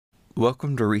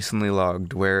Welcome to Recently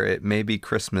Logged, where it may be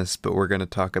Christmas, but we're going to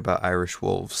talk about Irish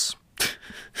wolves.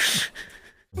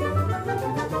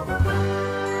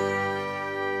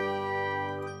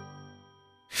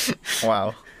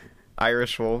 Wow.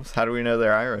 Irish wolves? How do we know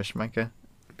they're Irish, Micah?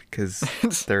 Because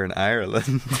they're in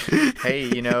Ireland. Hey,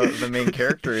 the main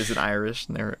character isn't Irish.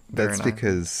 And they're That's in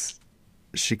because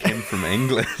she came from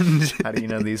England. How do you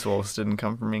know these wolves didn't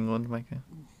come from England, Micah?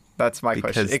 That's my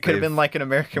Because question. It could have been like an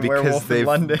American werewolf in they've-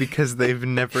 London. Because they've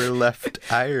never left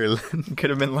Ireland. It could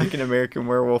have been like an American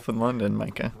werewolf in London,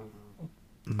 Micah.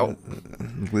 Oh,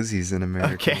 Lizzie's an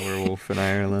American Okay. werewolf in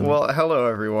Ireland. well, hello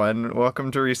everyone.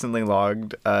 Welcome to Recently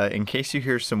Logged. In case you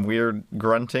hear some weird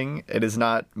grunting, it is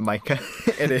not Micah.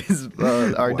 It is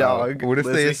our Wow. dog. What if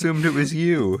they Lizzie. assumed it was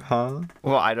you, huh?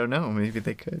 Well, I don't know. Maybe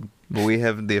they could. Well, we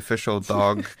have the official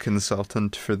dog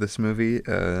consultant for this movie.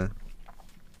 Thought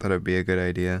it'd be a good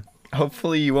idea.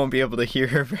 Hopefully you won't be able to hear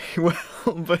her very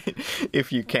well, but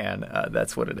if you can,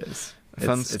 that's what it is.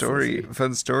 Fun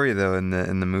story though. In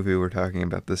the movie we're talking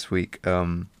about this week,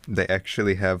 they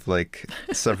actually have like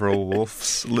several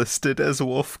wolves listed as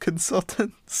wolf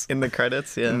consultants In the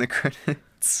credits, yeah. in the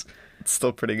credits. It's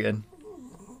still pretty good.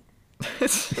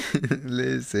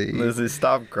 Lizzie, Lizzie,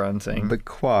 stop grunting. be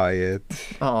quiet.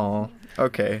 Oh,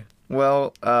 okay.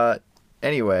 Well,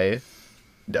 anyway,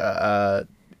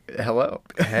 hello.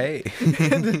 Hey,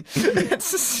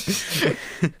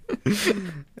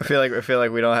 I feel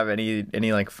like we don't have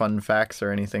any like fun facts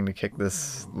or anything to kick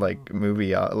this like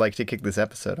movie off, like to kick this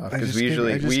episode off, because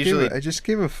I just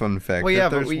gave a fun fact. Well, yeah,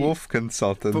 that but there's wolf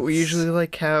consultants. But we usually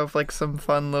like have like some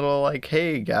fun little like,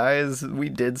 hey guys, we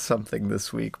did something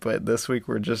this week, but this week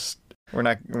we're not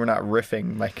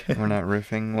riffing like We're not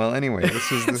riffing. Well, anyway,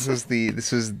 this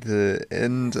is the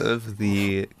end of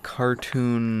the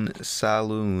Cartoon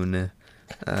Saloon,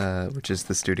 which is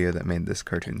the studio that made this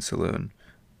Cartoon Saloon.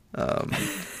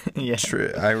 yeah.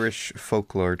 Irish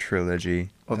folklore trilogy.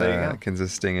 Well, there you go.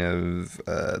 Consisting of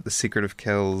The Secret of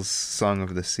Kells, Song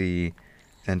of the Sea,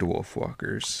 and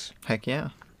Wolfwalkers. Heck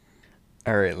yeah.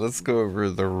 All right, let's go over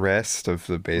the rest of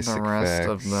the basic rest facts.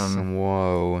 of them.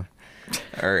 Whoa.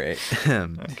 All right.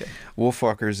 Okay.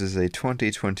 Wolfwalkers is a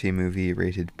 2020 movie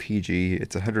rated PG.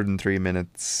 It's 103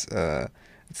 minutes.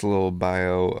 Its little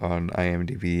bio on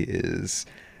IMDb is: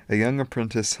 a young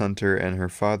apprentice hunter and her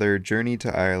father journey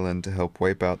to Ireland to help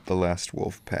wipe out the last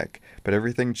wolf pack. But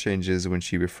everything changes when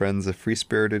she befriends a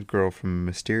free-spirited girl from a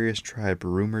mysterious tribe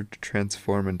rumored to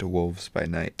transform into wolves by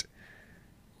night.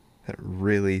 That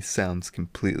really sounds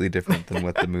completely different than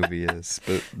what the movie is.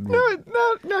 But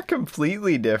Not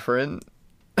completely different.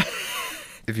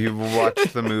 if you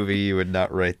watched the movie, you would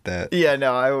not write that. Yeah,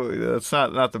 no, that's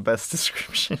not the best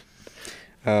description.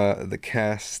 The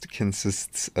cast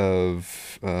consists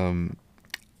of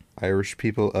Irish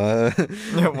people.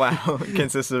 Wow, it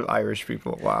consists of Irish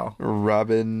people. Wow.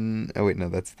 Robin. Oh wait, no,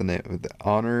 that's the name.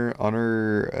 Honor.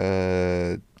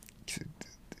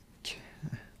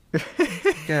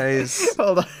 Guys,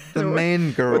 Hold on. the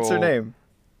main girl. What's her name?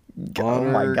 Honor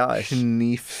Oh my gosh.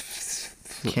 Knief.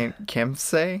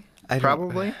 Kempsey? I don't-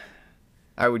 Probably.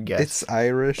 I would guess. It's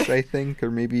Irish, I think,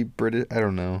 or maybe British. I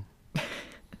don't know.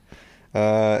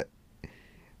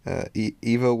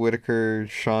 Eva Whitaker,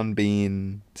 Sean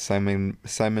Bean, Simon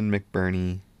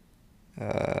McBurney,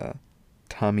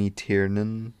 Tommy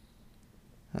Tiernan,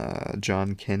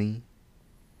 John Kenny.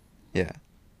 Yeah,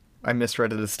 I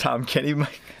misread it as Tom Kenny,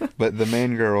 but the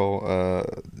main girl,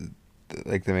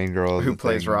 who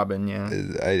plays Robin. Yeah.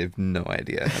 I have no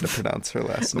idea how to pronounce her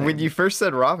last name. When you first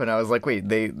said Robin, I was like, wait,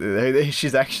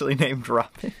 she's actually named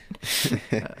Robin.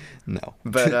 No,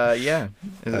 But yeah,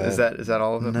 is that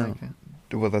all of them?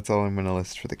 no. Well, that's all I'm going to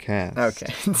list for the cast.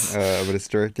 Okay. But it's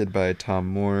directed by Tom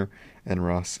Moore and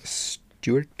Ross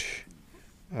Stewart.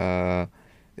 The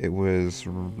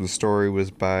story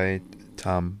was by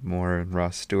Tom Moore and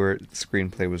Ross Stewart. The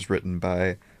screenplay was written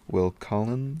by Will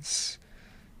Collins.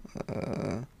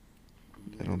 I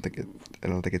don't think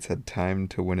it's had time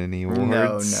to win any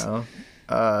awards. No.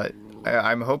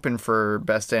 I'm hoping for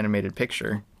Best Animated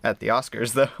Picture at the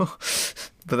Oscars, though.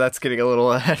 But that's getting a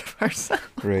little ahead of ourselves.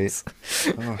 Right.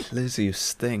 Oh, Lizzie, you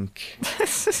stink.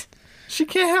 She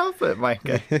can't help it,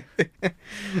 Micah.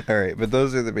 All right, but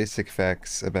those are the basic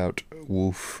facts about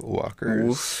Wolfwalkers.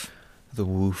 Wolf. The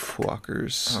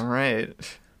Wolfwalkers. All right.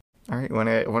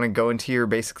 Want to go into your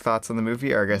basic thoughts on the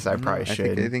movie? Or I guess I probably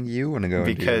should. I think you want to go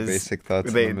into your basic thoughts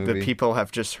on the movie. The people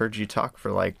have just heard you talk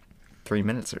for like 3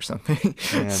 minutes or something.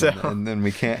 And then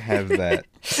we can't have that.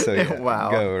 So yeah,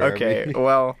 wow. go, Robbie. Okay.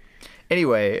 Well,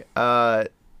 anyway,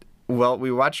 Well,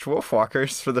 we watched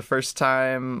Wolfwalkers for the first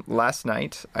time last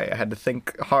night. I had to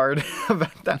think hard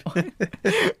about that one.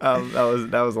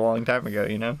 That was a long time ago,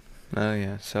 you know. Oh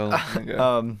yeah, so long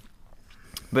ago.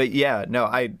 But yeah, no,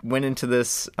 I went into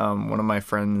this. One of my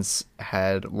friends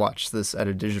had watched this at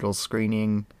a digital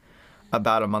screening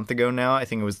about a month ago now. I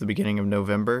think it was the beginning of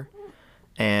November,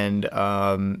 and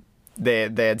they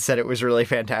had said it was really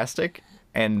fantastic,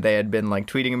 and they had been like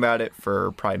tweeting about it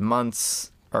for probably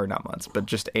months, or not months, but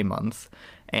just a month,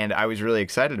 and I was really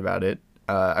excited about it.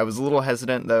 I was a little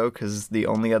hesitant though, because the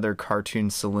only other Cartoon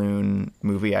Saloon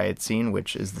movie I had seen,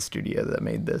 which is the studio that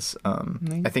made this,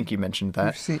 I think you mentioned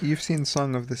that. You've seen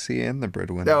Song of the Sea and The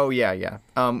Breadwinner. Oh yeah.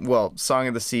 Well, Song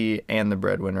of the Sea and The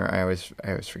Breadwinner. I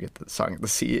always forget that Song of the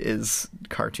Sea is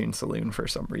Cartoon Saloon for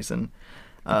some reason.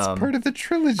 It's part of the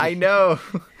trilogy. I know,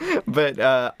 but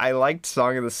I liked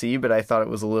Song of the Sea, but I thought it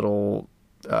was a little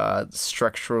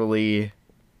structurally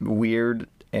weird,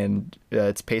 and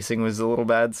its pacing was a little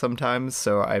bad sometimes.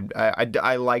 So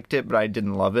I liked it, but I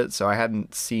didn't love it. So I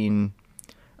hadn't seen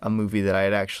a movie that I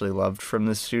had actually loved from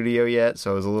the studio yet.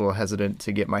 So I was a little hesitant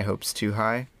to get my hopes too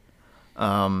high.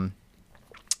 But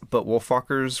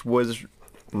Wolfwalkers was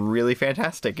really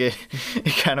fantastic. It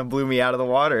kind of blew me out of the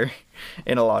water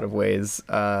in a lot of ways.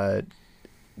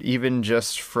 Even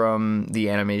just from the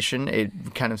animation,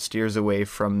 it kind of steers away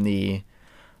from the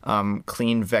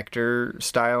clean vector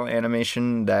style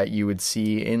animation that you would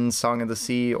see in Song of the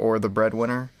Sea or The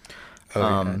Breadwinner. Oh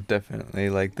yeah, definitely.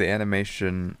 Like the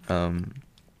animation,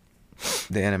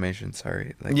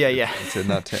 sorry. Like, Yeah. To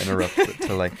not to interrupt, but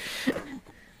to like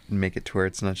make it to where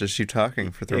it's not just you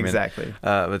talking for 3 minutes. Exactly.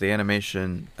 But the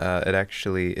animation, it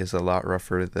actually is a lot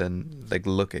rougher than, like,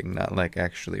 looking, not like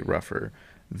actually rougher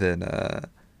than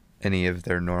any of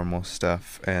their normal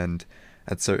stuff, and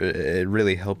it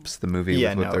really helps the movie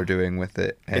with what they're doing with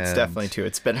it. And it's definitely to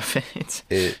its benefit.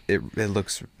 It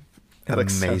looks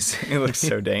amazing. It looks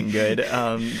so dang good.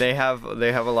 They have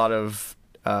a lot of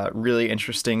really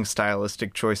interesting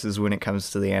stylistic choices when it comes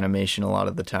to the animation. A lot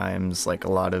of the times, like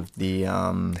a lot of the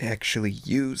they actually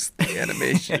use the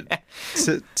animation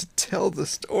to tell the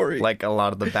story. Like a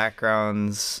lot of the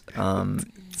backgrounds.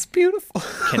 It's beautiful.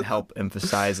 Can help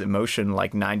emphasize emotion.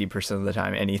 Like 90% of the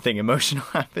time, anything emotional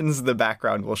happens, the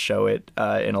background will show it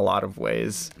in a lot of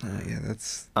ways. Yeah,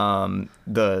 that's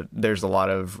there's a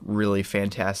lot of really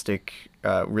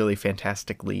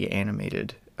fantastically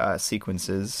animated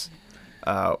sequences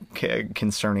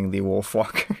concerning the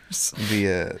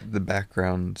Wolfwalkers. The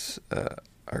backgrounds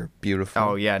are beautiful.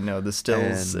 Oh yeah, no, the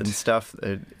stills and stuff.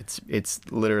 It's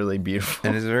literally beautiful.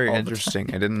 And it's very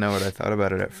interesting. I didn't know what I thought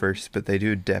about it at first, but they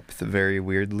do depth very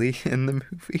weirdly in the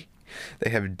movie. They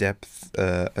have depth,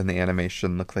 and the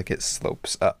animation look like it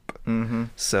slopes up. Mm-hmm.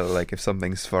 So like if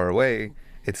something's far away,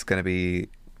 it's gonna be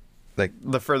like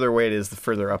the further away it is, the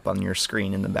further up on your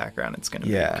screen in the background it's gonna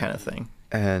be, kind of thing.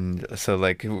 And so,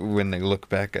 like, when they look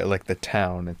back at, like, the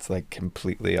town, it's, like,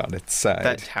 completely on its side.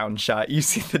 That town shot, you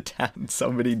see the town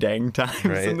so many dang times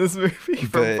in this movie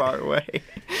from far away.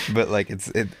 But, like,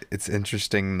 it's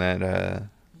interesting that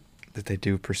that they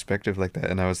do perspective like that.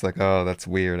 And I was like, oh, that's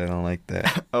weird. I don't like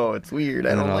that. Oh, it's weird.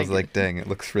 And then I was like, dang, it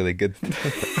looks really good.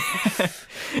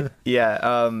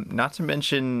 Yeah, not to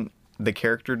mention the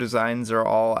character designs are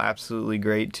all absolutely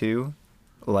great, too.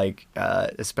 Like,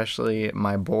 especially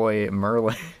my boy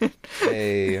Merlin.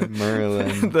 Hey,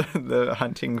 Merlin. the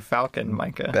hunting falcon,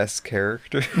 Micah. Best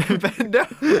character?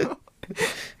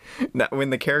 No, when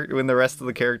the rest of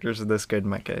the characters are this good,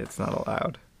 Micah, it's not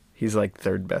allowed. He's like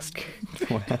third best character.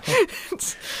 Wow.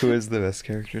 Who is the best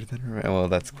character then? Well,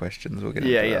 that's questions. We'll get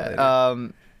into that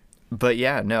later. But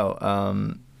yeah,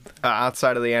 no.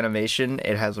 Outside of the animation,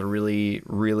 it has a really,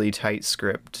 really tight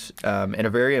script, and a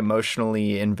very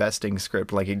emotionally investing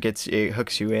script. Like it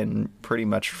hooks you in pretty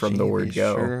much from the word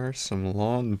go. Sure are some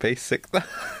long basic.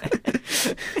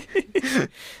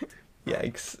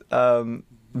 Yikes.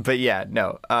 But yeah,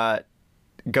 no.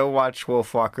 Go watch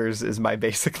Wolfwalkers is my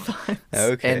basic thoughts.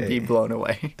 Okay. And be blown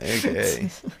away. Okay.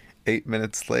 8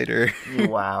 minutes later.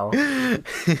 Wow.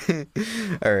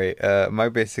 All right. My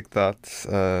basic thoughts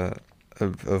of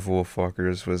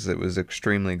Wolfwalkers was it was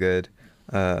extremely good.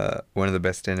 One of the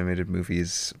best animated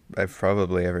movies I've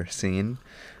probably ever seen.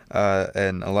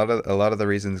 And a lot of the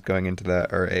reasons going into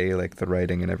that are like the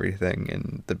writing and everything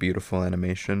and the beautiful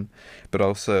animation, but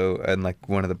also, and like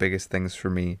one of the biggest things for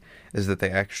me is that they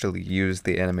actually use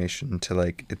the animation to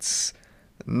like it's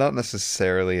not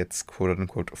necessarily its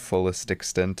quote-unquote fullest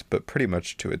extent, but pretty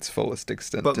much to its fullest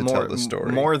extent But to more tell the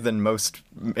story. more than most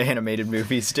animated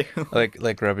movies do.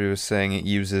 Like Robbie was saying, it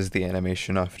uses the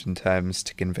animation oftentimes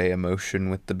to convey emotion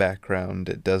with the background.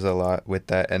 It does a lot with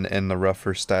that, and the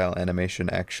rougher style animation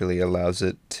actually allows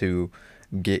it to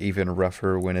get even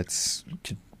rougher when it's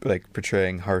like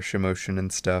portraying harsh emotion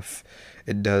and stuff.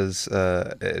 It does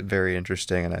very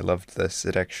interesting, and I loved this.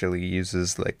 It actually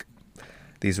uses like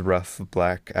these rough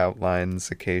black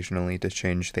outlines occasionally to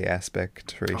change the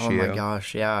aspect ratio. Oh my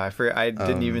gosh, yeah. I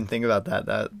didn't even think about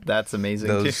that. That's amazing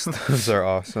Those too. those are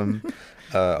awesome.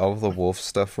 All the wolf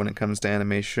stuff when it comes to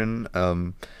animation,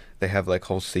 they have like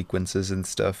whole sequences and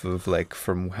stuff of like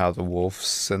from how the wolf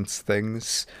sense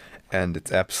things, and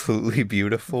it's absolutely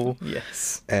beautiful.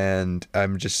 Yes. And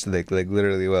I'm just like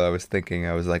literally while I was thinking,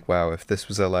 I was like, wow, if this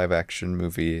was a live action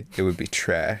movie, it would be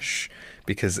trash.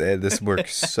 Because this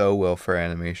works so well for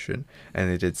animation, and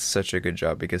they did such a good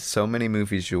job. Because so many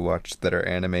movies you watch that are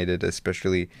animated,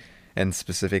 especially and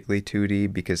specifically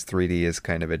 2D, because 3D is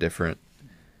kind of a different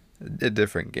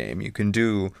game. You can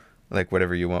do like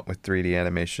whatever you want with 3D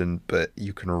animation, but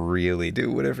you can really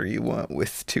do whatever you want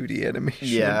with 2D animation.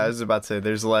 Yeah, I was about to say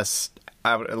there's less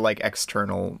like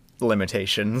external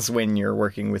limitations when you're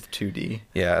working with 2D.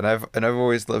 Yeah, and I've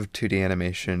always loved 2D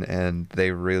animation, and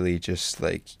they really just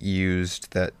like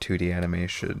used that 2D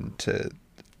animation to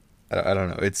I don't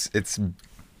know, it's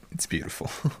beautiful.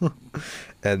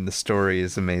 And the story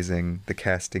is amazing. The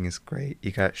casting is great. You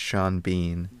got Sean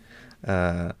Bean.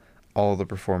 All the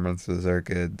performances are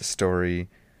good. The story,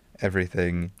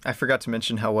 everything. I forgot to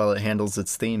mention how well it handles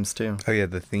its themes too. Oh yeah,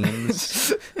 the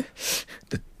themes.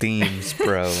 The themes,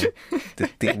 bro.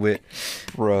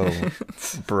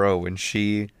 Bro, when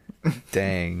she,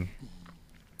 dang,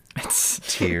 It's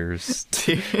tears.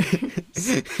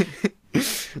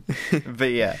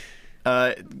 But yeah,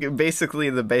 basically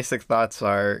the basic thoughts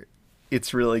are,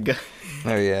 it's really good.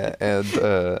 Oh yeah, and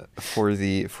for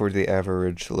the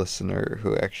average listener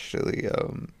who actually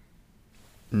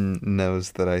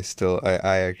knows that I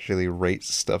actually rate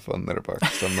stuff on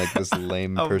Letterboxd. I'm like this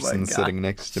lame Oh my person God. sitting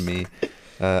next to me.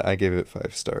 I gave it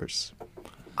 5 stars.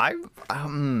 5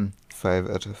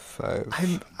 out of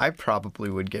 5. I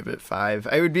probably would give it 5.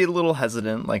 I would be a little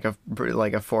hesitant, like a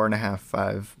 4.5,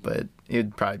 5, but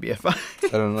it'd probably be a 5. I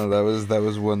don't know. That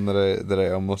was one that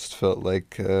I almost felt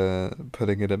like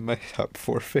putting it in my top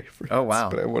 4 favorites. Oh, wow.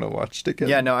 But I want to watch it again.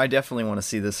 Yeah, no, I definitely want to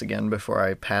see this again before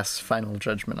I pass final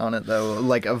judgment on it, though.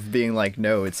 Like, of being like,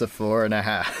 no, it's a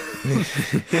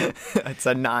 4.5. It's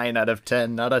a 9 out of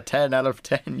 10, not a 10 out of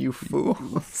 10, you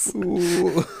fools.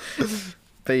 Ooh.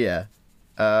 But yeah,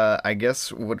 I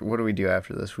guess, what do we do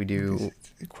after this? We do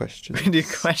Questions.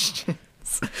 questions.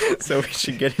 So we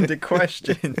should get into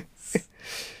questions.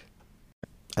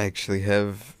 I actually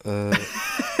have a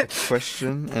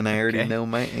question, and I already Okay. know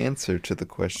my answer to the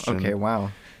question. Okay,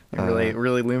 wow. You're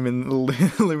really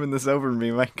looming this over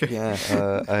me, Mike. Yeah,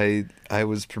 I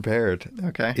was prepared.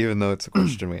 Okay. Even though it's a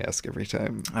question we ask every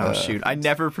time. Oh shoot! I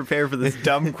never prepare for this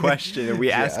dumb question, and we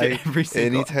ask it every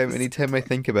single. Anytime I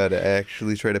think about it, I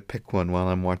actually try to pick one while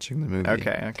I'm watching the movie.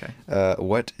 Okay.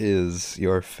 What is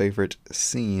your favorite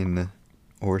scene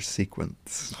or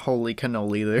sequence? Holy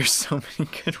cannoli! There's so many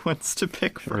good ones to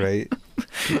pick from. Right?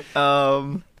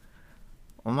 Oh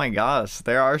my gosh,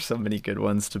 there are so many good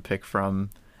ones to pick from.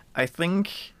 I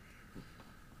think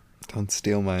Don't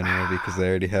steal mine, Robbie, because I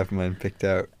already have mine picked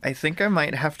out. I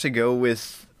might have to go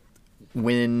with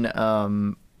when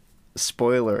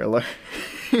spoiler alert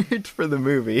for the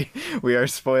movie. We are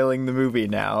spoiling the movie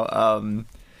now.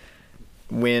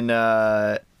 When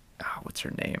what's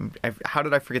her name? How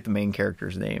did I forget the main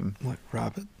character's name? What,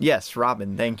 Robin? Yes,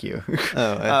 Robin. Thank you.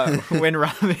 Oh,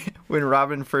 When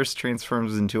Robin first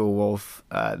transforms into a wolf,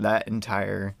 that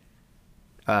entire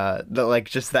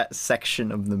just that section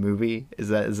of the movie,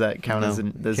 does that count as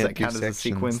a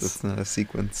sequence? That's not a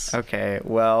sequence. Okay,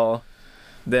 well,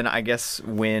 then I guess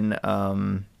when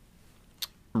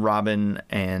Robin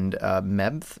and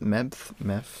Meph,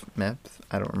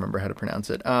 I don't remember how to pronounce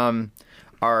it,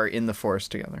 are in the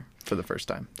forest together for the first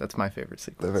time. That's my favorite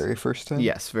sequence. The very first time?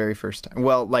 Yes, very first time.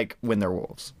 Well, like when they're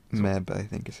wolves. Meb, I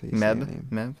think is how you say the name.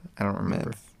 Meb? I don't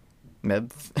remember. Meb.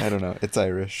 Meb? I don't know. It's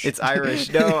Irish. It's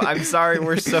Irish. No, I'm sorry.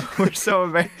 We're so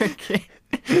American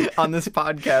on this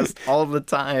podcast all the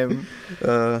time.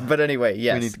 But anyway,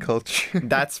 yes. We need culture.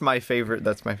 That's my favorite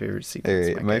sequence.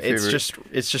 Alright, my favorite-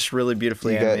 It's just really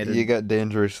beautifully animated. You got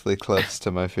dangerously close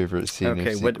to my favorite scene or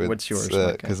Okay, sequence. what's yours,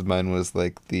 Micah? Because mine was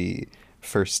like the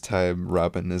first time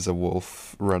Robin is a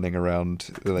wolf running around,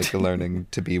 like learning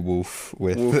to be wolf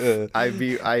with Woof.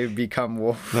 I become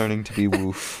wolf. learning to be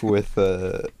wolf with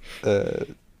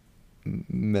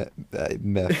meth.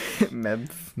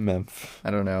 Memph.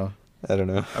 I don't know. I don't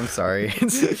know. I'm sorry.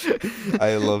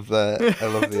 I love that.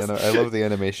 I love the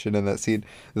animation in that scene.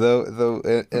 Though,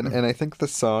 and I think the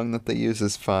song that they use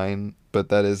is fine, but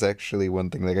that is actually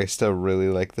one thing. Like, I still really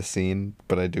like the scene,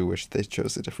 but I do wish they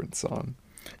chose a different song.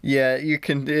 Yeah, you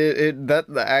can.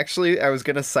 Actually, I was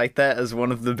gonna cite that as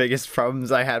one of the biggest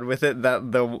problems I had with it. That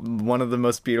one of the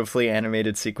most beautifully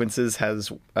animated sequences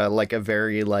has like a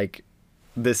very like.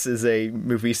 This is a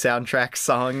movie soundtrack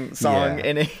song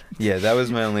in it. Yeah, that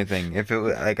was my only thing. If it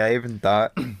was like, I even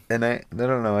thought, and I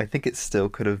don't know, I think it still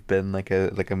could have been like a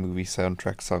movie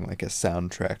soundtrack song, like a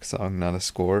soundtrack song, not a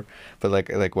score. But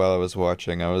like while I was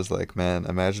watching, I was like, man,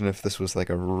 imagine if this was like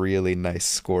a really nice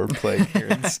score playing here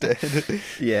instead.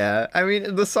 Yeah, I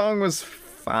mean the song was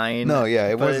fine. No, yeah,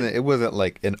 it wasn't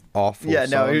like an awful yeah,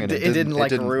 song. No, it didn't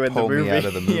like ruin the movie. Me out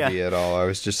of the movie at all. I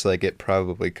was just like, it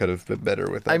probably could have been better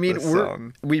without this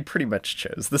song. We pretty much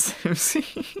chose the same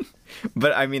scene.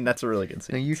 But I mean, that's a really good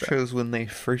scene. No, you chose when they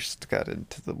first got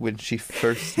when she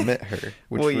first met her,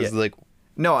 which was like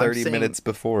 30 minutes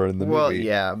before in the movie. Well,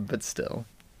 yeah, but still.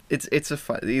 It's a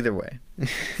fun, either way.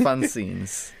 Fun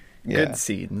scenes. Yeah. Good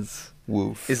scenes.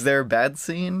 Woof. Is there a bad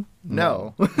scene?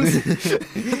 No.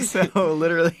 So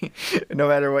literally, no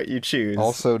matter what you choose.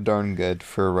 Also darn good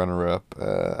for runner-up,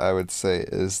 I would say,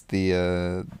 is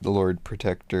the Lord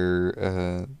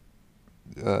Protector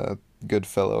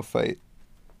Goodfellow fight.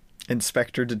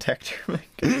 Inspector Detector.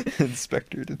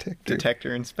 Inspector Detector.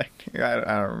 Detector Inspector.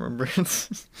 I don't remember.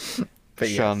 But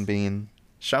Sean yes. Bean.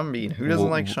 Sean Bean. Who doesn't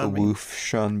like Sean Bean? Woof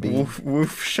Sean Bean.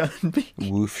 Woof Sean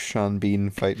Bean. Woof Sean Bean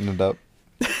fighting it up.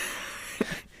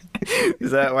 Is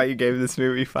that why you gave this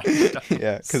movie 5 stars?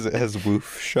 Yeah, because it has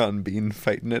Woof Sean Bean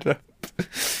fighting it up.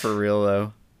 For real,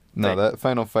 though. No, that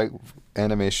final fight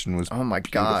animation was oh my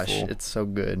beautiful. Gosh, it's so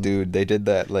good. Dude, they did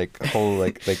that like whole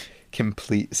like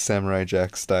complete Samurai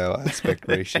Jack style aspect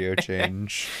ratio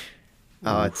change.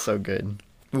 Oh, it's so good.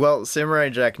 Well, Samurai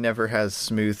Jack never has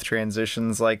smooth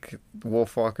transitions like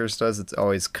Wolfwalkers does. It's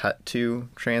always cut to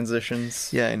transitions.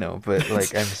 Yeah, I know, but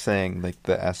like I'm saying, like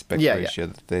the aspect ratio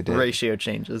that they did. Ratio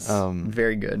changes.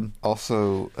 Very good.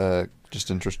 Also, just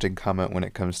interesting comment when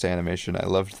it comes to animation. I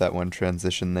loved that one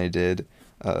transition they did,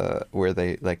 where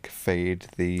they like fade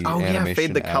the animation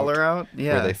fade the color out.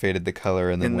 Yeah, where they faded the color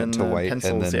and then went to white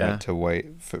pencils, and then went to white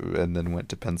and then went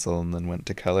to pencil and then went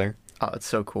to color. Oh, it's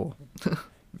so cool.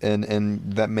 And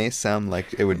that may sound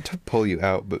like it would pull you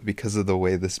out, but because of the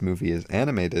way this movie is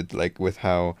animated, like with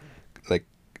how, like,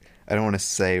 I don't want to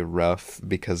say rough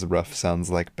because rough sounds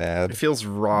like bad. It feels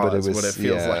raw. But what it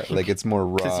feels like it's more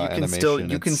raw animation.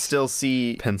 You can still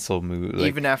see pencil move. Like,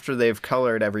 even after they've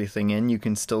colored everything in, you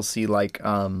can still see like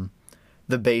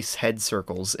the base head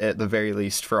circles at the very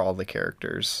least for all the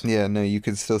characters. Yeah, no, you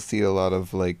can still see a lot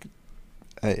of like.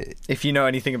 If you know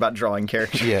anything about drawing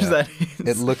characters, yeah,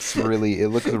 it looks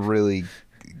really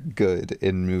good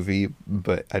in movie,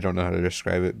 but I don't know how to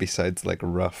describe it besides like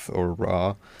rough or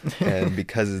raw. And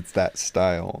because it's that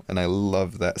style, and I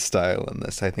love that style in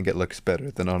this, I think it looks better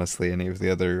than honestly any of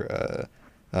the other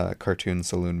cartoon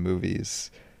saloon movies.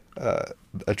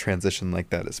 A transition like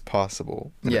that is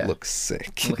possible, and it looks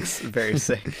sick. It looks very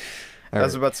sick. I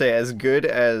was about to say, as good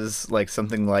as like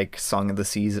something like Song of the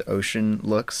Seas Ocean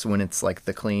looks when it's like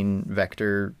the clean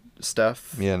vector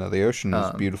stuff. Yeah, no, the ocean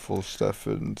is beautiful stuff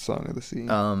in Song of the Sea.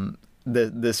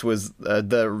 This was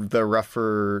the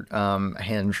rougher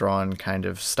hand drawn kind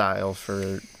of style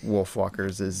for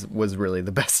Wolfwalkers was really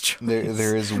the best choice.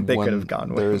 There is they could have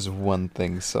gone with. There is one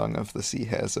thing Song of the Sea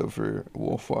has over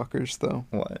Wolfwalkers, though.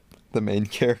 What? The main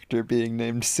character being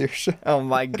named Saoirse. Oh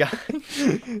my god.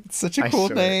 It's such a cool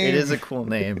name. It is a cool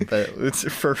name, but it's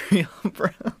for real,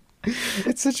 bro.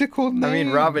 It's such a cool name. I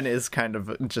mean, Robin is kind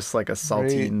of just like a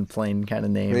saltine, plain kind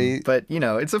of name, but you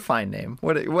know, it's a fine name.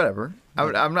 Whatever. I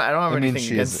don't have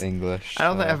anything against English. I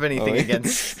don't have anything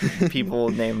against people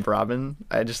named Robin.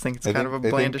 I just think it's kind of a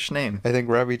blandish name. I think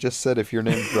Robbie just said if you're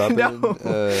named Robin,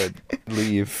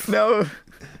 leave. No.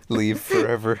 Leave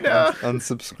forever. No.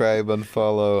 Unsubscribe,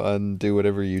 unfollow, undo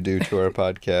whatever you do to our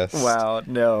podcast. Wow,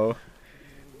 no.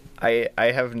 I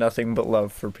have nothing but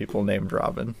love for people named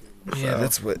Robin. Yeah,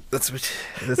 that's what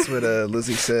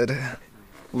Lizzie said.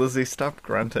 Lizzie, stop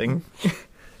grunting.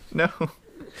 No.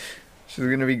 She's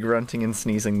gonna be grunting and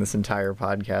sneezing this entire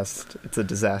podcast. It's a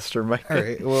disaster, Mike. All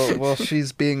right. Well, while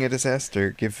she's being a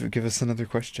disaster, give us another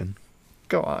question.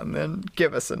 Go on, then.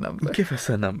 Give us a number. Give us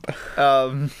a number.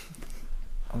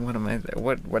 what am I?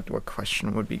 What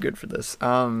question would be good for this?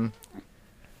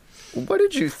 What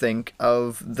did you think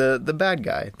of the bad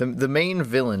guy, the main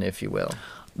villain, if you will,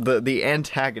 the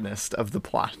antagonist of the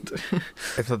plot?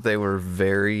 I thought they were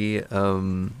very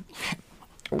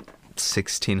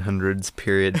 1600s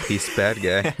period piece bad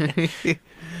guy.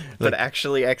 But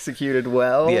actually executed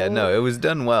well. Yeah, no, it was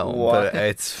done well. What? But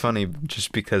it's funny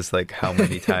just because like how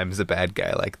many times a bad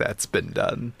guy like that's been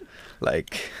done,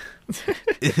 like.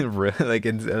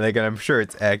 And I'm sure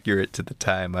it's accurate to the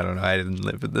time. I don't know. I didn't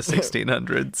live in the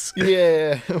 1600s.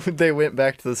 Yeah, they went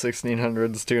back to the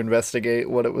 1600s to investigate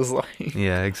what it was like.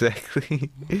 Yeah, exactly.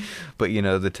 But you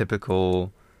know, the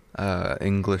typical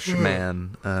English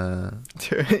man.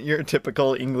 Your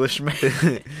typical English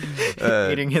man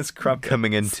eating his crumpet.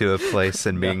 Coming into a place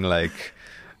and being like,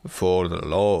 for the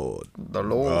Lord. The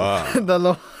Lord. The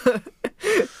Lord.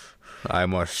 I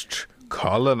must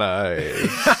colonize.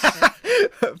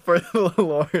 For the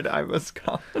Lord, I must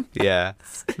colonize. Yeah,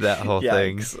 that whole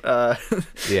thing.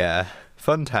 Yeah.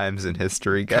 Fun times in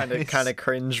history, guys. Kind of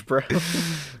cringe, bro.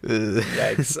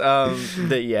 Yikes.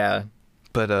 Yeah.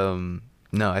 But,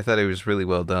 no, I thought it was really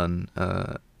well done.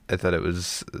 I thought it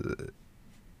was...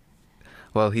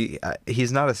 Well,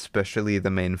 he's not especially the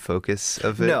main focus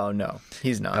of it. No,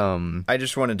 he's not. I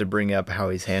just wanted to bring up how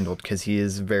he's handled because he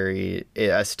is very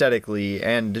aesthetically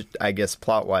and I guess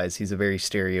plot-wise, he's a very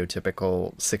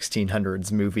stereotypical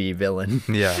 1600s movie villain.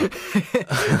 Yeah,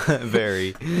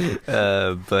 very.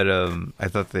 But I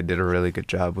thought they did a really good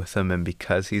job with him, and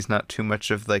because he's not too much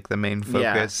of like the main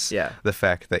focus, yeah. The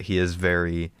fact that he is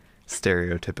very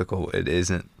stereotypical,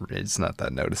 it's not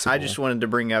that noticeable. I just wanted to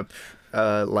bring up.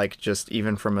 Like just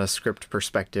even from a script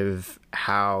perspective,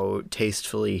 how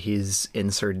tastefully he's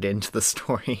inserted into the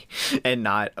story and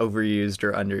not overused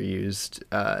or underused.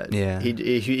 Yeah,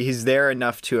 he's there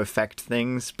enough to affect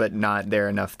things, but not there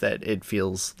enough that it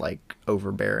feels like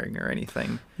overbearing or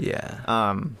anything.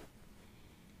 Yeah.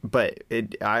 But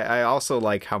I also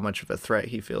like how much of a threat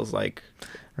he feels like.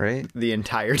 Right? The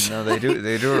entire time. No,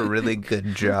 they do a really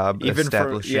good job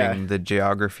establishing the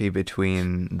geography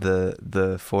between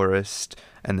the forest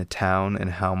and the town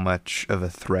and how much of a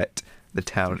threat the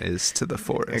town is to the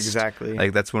forest. Exactly.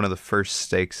 Like that's one of the first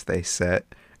stakes they set,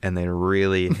 and they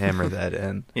really hammer that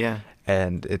in. Yeah.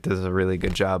 And it does a really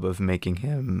good job of making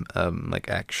him like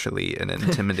actually an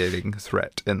intimidating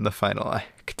threat in the final act.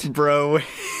 Bro,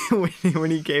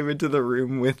 when he came into the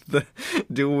room with the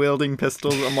dual wielding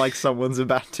pistols, I'm like, someone's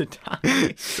about to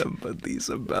die. Somebody's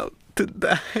about to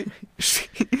die.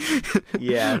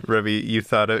 Yeah. Remy, you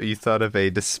thought of a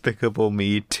Despicable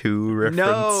Me 2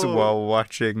 reference while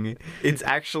watching. It's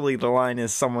actually the line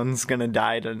is someone's gonna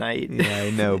die tonight. Yeah,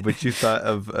 I know, but you thought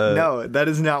of no, that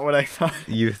is not what I thought.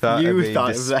 You thought of a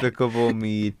Despicable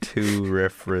Me 2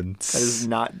 reference. That is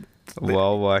not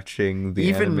while watching the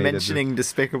even mentioning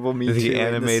Despicable Me 2 the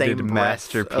animated in the same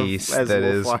masterpiece that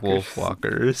is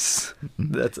Wolfwalkers.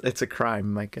 Wolfwalkers. It's a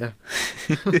crime, Micah.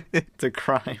 It's a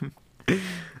crime.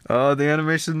 Oh, the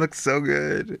animation looks so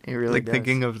good. It really like does.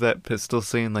 Thinking of that pistol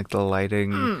scene, like the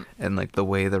lighting and like the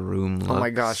way the room looks. Oh my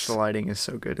gosh, the lighting is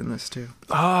so good in this too.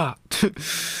 Ah.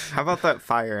 How about that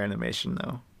fire animation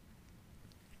though?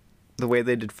 The way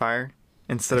they did fire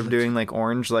instead of doing like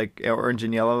orange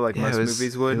and yellow like most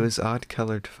movies would. It was odd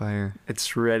colored fire.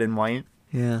 It's red and white.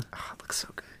 Yeah. Oh, it looks so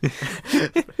good.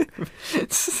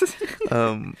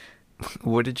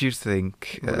 What did you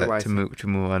think to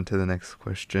move on to the next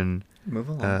question? Move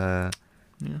along.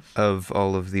 Of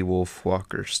all of the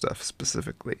Wolfwalker stuff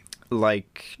specifically.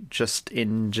 Like just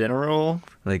in general?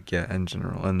 Like in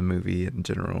general, and the movie in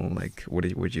general. Like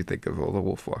what'd you think of all the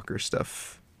Wolfwalker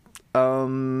stuff? I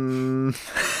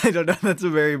don't know. That's a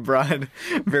very broad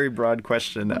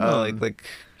question. Like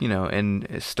you know,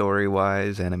 and story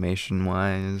wise, animation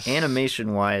wise,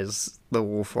 the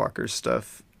Wolfwalker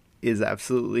stuff is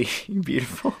absolutely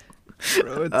beautiful.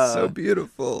 Bro, it's so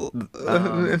beautiful.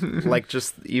 Like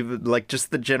just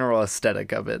the general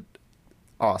aesthetic of it.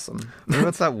 Awesome. What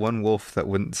about that one wolf that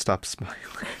wouldn't stop smiling?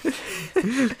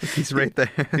 He's right there.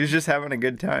 He was just having a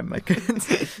good time. Like he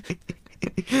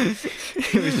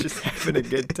was just having a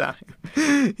good time.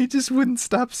 He just wouldn't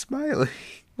stop smiling.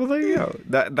 Well, there you go.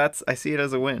 That's I see it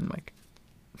as a win. Like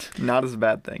not as a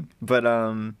bad thing. But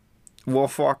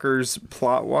Wolfwalkers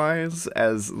plot wise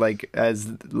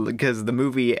because the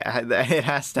movie it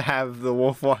has to have the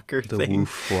Wolfwalker thing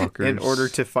Wolfwalkers in order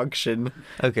to function.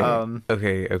 Okay.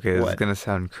 This is gonna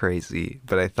sound crazy,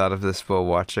 but I thought of this while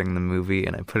watching the movie,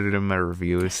 and I put it in my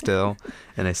review still,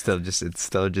 and it's still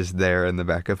just there in the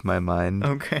back of my mind.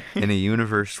 Okay. In a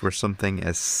universe where something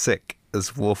as sick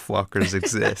as wolfwalkers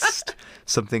exist,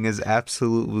 something as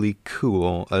absolutely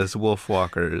cool as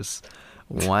wolfwalkers,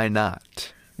 why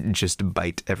not just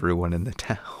bite everyone in the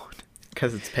town?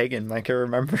 Because it's pagan, Micah,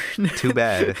 remember? Too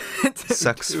bad.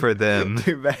 Sucks for them.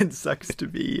 Too bad, sucks to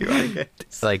be you, I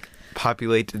guess. Like,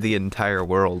 populate the entire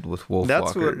world with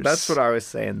wolfwalkers. That's what I was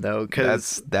saying, though,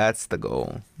 because that's the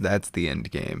goal. That's the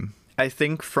end game. I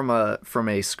think from a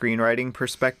screenwriting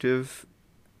perspective,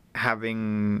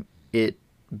 having it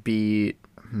be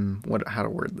how to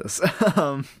word this.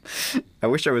 I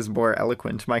wish I was more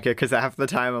eloquent, Micah, because half the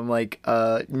time I'm like,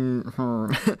 but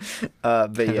I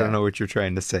don't know what you're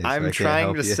trying to say. So I'm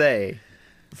trying to say,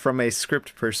 from a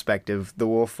script perspective, the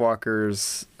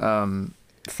Wolfwalkers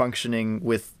functioning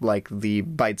with like the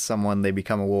bite someone they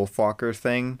become a Wolfwalker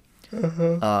thing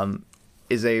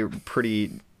is a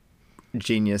pretty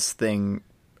genius thing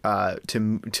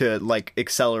to like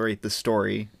accelerate the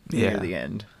story near the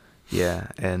end. Yeah,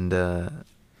 and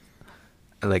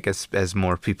like as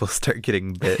more people start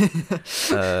getting bit,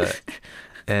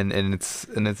 and it's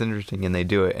interesting, and they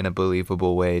do it in a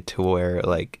believable way to where,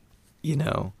 like, you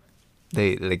know,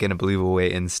 they like in a believable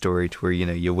way in story to where, you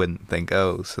know, you wouldn't think,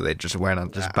 oh, so they just why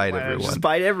not just bite everyone? Just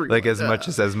bite everyone. Like as much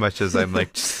as I'm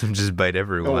like just bite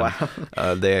everyone. Oh,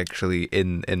 wow. They actually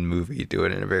in movie do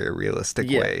it in a very realistic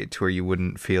way to where you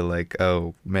wouldn't feel like,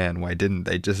 oh man, why didn't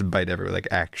they just bite everyone? Like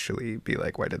actually be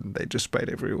like, why didn't they just bite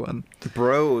everyone?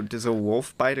 Bro, does a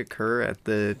wolf bite occur at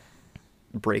the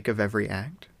break of every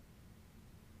act?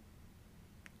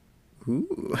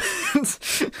 Ooh.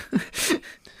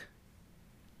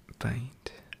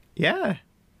 Bite. Yeah.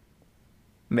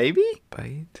 Maybe?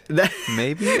 Bite.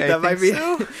 Maybe? I might be.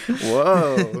 so.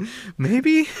 Whoa.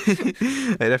 Maybe.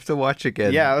 I'd have to watch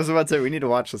again. Yeah, I was about to say, we need to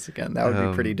watch this again. That would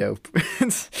be pretty dope.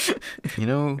 You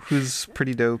know who's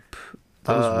pretty dope?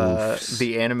 Those wolves.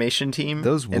 The animation team.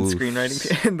 Those wolves. And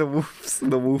screenwriting team. The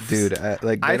wolves. Dude,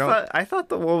 I thought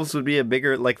the wolves would be a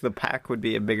bigger, like the pack would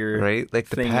be a bigger right? Like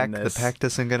thing the pack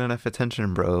doesn't get enough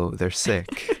attention, bro. They're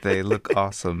sick. They look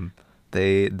awesome.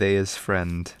 They is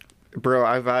friend. Bro,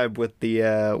 I vibe with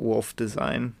the wolf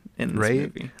design in this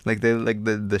movie. Like they like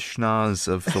the schnoz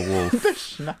of the wolf. The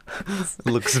schnoz.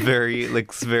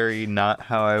 looks very not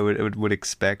how I would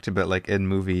expect, but like in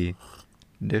movie,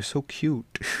 they're so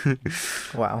cute.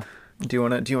 Wow. Do you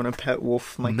want to pet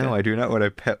wolf, Micah? No, I do not want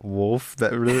to pet wolf.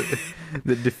 That really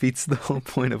that defeats the whole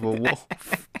point of a wolf.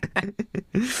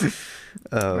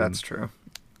 That's true.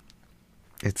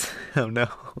 It's no.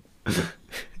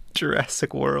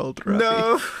 Jurassic World, right?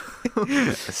 No.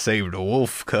 I saved a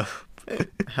wolf cub.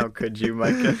 How could you,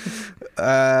 Micah?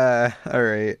 All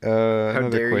right.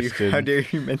 Another question. How dare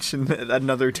you mention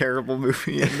another terrible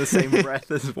movie in the same breath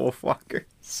as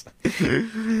Wolfwalkers?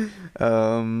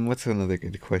 What's another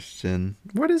good question?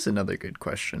 What is another good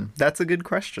question? That's a good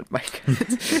question, Micah.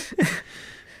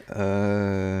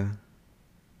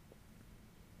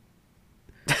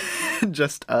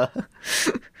 Just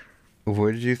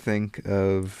What did you think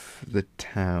of the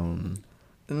town?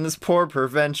 In this poor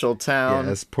provincial town.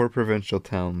 Yeah, as poor provincial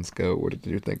towns go, what did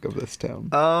you think of this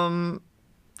town?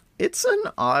 It's an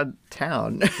odd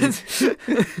town.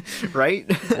 Right?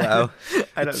 Wow.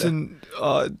 I don't it's know. an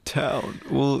odd town.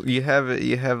 Well, you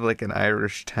have like an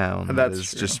Irish town that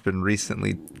has true. just been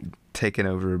recently taken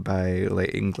over by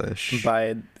like English.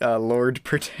 By Lord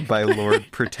Protector. By Lord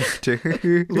Protector.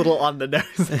 Little on the nose.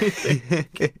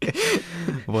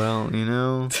 Well, you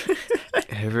know,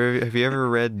 have you ever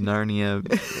read Narnia?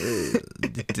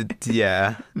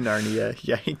 Yeah. Narnia,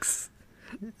 yikes.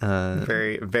 Uh,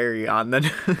 Very, very on the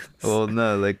nose. Well,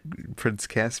 no, like Prince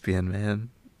Caspian, man.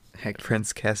 Heck.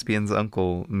 Prince Caspian's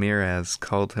uncle, Miraz,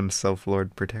 called himself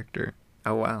Lord Protector.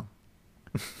 Oh, wow.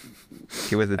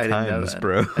 Get with the times,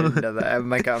 bro. I didn't know that. I'm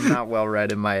not well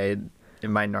read in my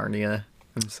Narnia.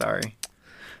 I'm sorry.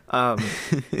 But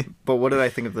what did I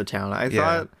think of the town? I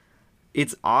thought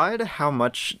it's odd how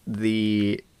much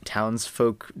the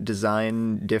townsfolk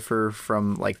design differ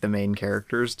from like the main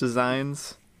characters'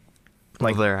 designs.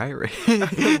 Like they're Irish.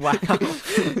 Wow.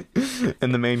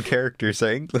 And the main characters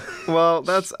are English. Well,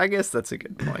 I guess that's a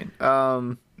good point.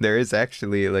 There is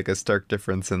actually like a stark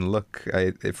difference in look,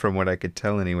 from what I could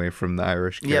tell anyway, from the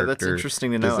Irish character. Yeah, that's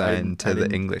interesting to know. Design to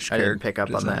the English character. I didn't pick up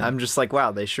design. on that. I'm just like,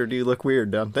 wow, they sure do look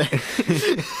weird, don't they?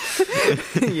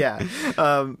 Yeah.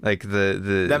 Like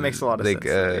the that makes a lot of sense.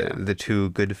 The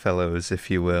two good fellows, if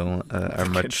you will, are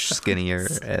much skinnier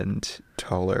and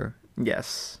taller.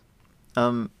 Yes.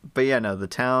 But yeah, no, the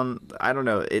town, I don't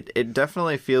know. It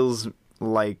definitely feels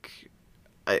like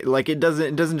like it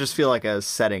doesn't just feel like a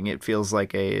setting. It feels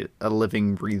like a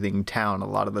living, breathing town a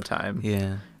lot of the time.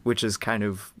 Yeah. Which is kind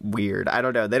of weird. I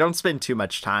don't know. They don't spend too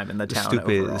much time in the town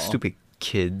overall. The stupid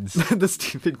kids. The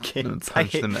stupid kids. I'm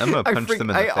gonna punch them in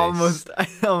the face. I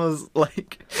almost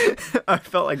like I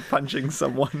felt like punching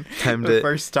someone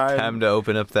first time. Time to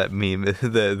open up that meme.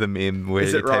 The meme where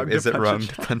is it wrong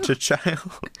to punch a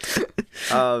child?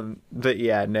 But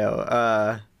yeah,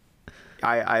 no.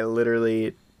 I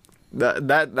literally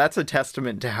that's a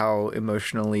testament to how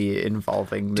emotionally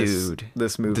involving this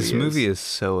movie is. This movie is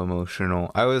so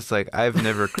emotional. I was like, I've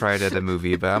never cried at a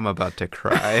movie, but I'm about to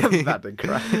cry. I'm about to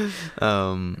cry.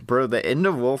 Bro, the end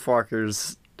of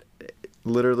Wolfwalkers,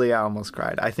 literally I almost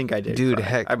cried. I think I did. Dude, cry.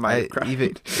 heck, I might have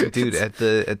cried. Dude, at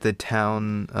the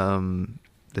town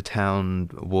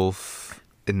wolf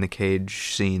in the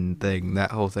cage scene thing,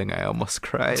 that whole thing, I almost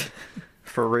cried.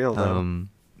 For real though.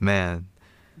 Man.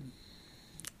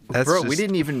 We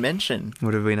didn't even mention.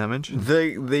 What did we not mention?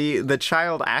 The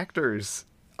child actors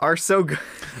are so good.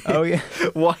 Oh yeah.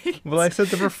 Why? Well, I said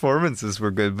the performances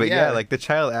were good, but yeah, like the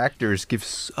child actors give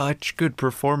such good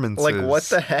performances. Like what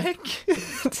the heck?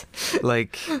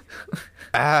 Like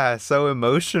so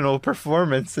emotional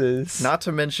performances. Not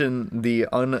to mention the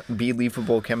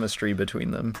unbelievable chemistry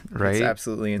between them. Right? It's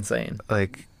absolutely insane.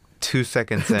 Like 2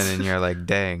 seconds in and you're like,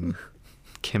 dang,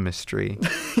 chemistry.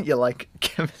 You like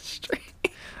chemistry.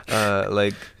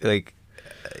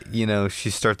 She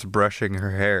starts brushing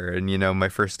her hair, and my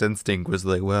first instinct was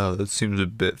like, wow, that seems a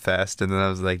bit fast, and then I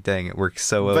was like, dang, it works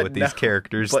so well with these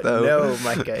characters, but though. No,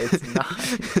 Micah, it's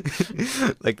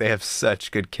not. Like, they have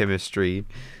such good chemistry,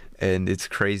 and it's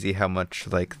crazy how much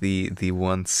like the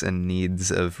wants and needs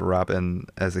of Robin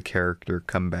as a character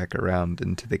come back around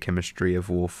into the chemistry of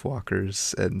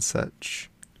Wolfwalkers and such.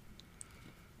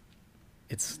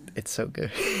 It's so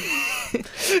good.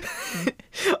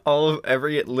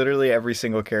 Literally every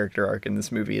single character arc in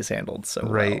this movie is handled so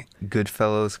right. well.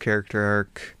 Goodfellas character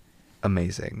arc,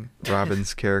 amazing.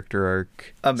 Robin's character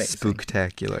arc, amazing.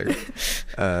 Spooktacular.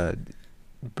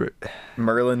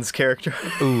 Merlin's character.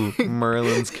 Ooh,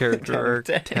 Merlin's character arc,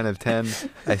 10 of 10.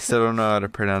 I still don't know how to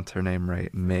pronounce her name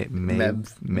right.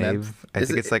 Maeve. I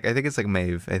think it's like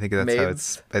Maeve. I think that's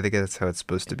how it's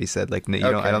supposed to be said. Like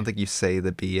I don't think you say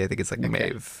the B. I think it's like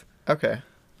Maeve. Okay.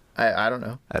 I don't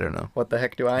know. I don't know. What the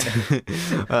heck do I know?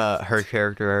 Her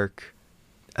character arc,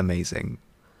 amazing.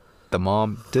 The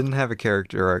mom didn't have a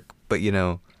character arc, but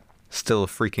still a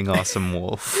freaking awesome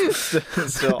wolf.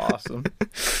 Still awesome.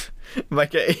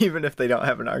 Micah, even if they don't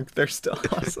have an arc, they're still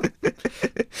awesome.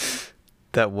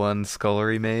 That one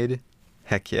scullery maid?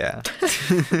 Heck yeah.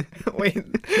 Wait,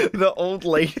 the old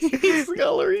lady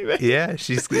scullery maid? Yeah,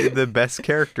 she's the best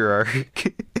character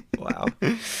arc. Wow.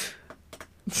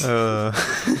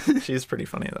 She's pretty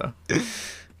funny, though.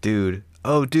 Dude,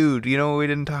 you know what we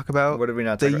didn't talk about? What did we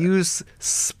not talk about? They use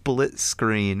split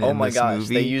screen in this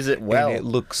movie. They use it well. And it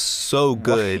looks so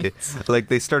good. What? Like,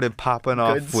 they started popping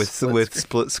off with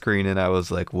split screen, and I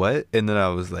was like, what? And then I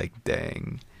was like,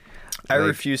 dang. I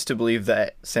refuse to believe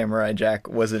that Samurai Jack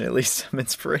wasn't at least some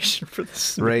inspiration for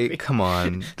this movie. Right? Come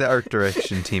on. The art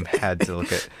direction team had to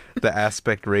look at the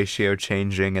aspect ratio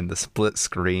changing and the split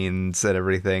screens and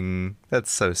everything. That's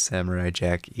so Samurai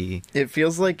Jack-y. It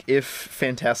feels like if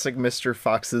Fantastic Mr.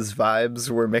 Fox's vibes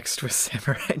were mixed with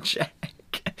Samurai Jack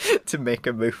to make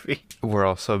a movie. We're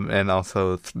also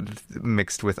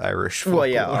mixed with Irish folklore. Well,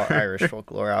 yeah, Irish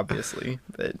folklore, obviously.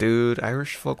 But dude,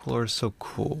 Irish folklore is so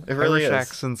cool. It really Irish is.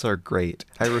 accents are great.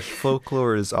 Irish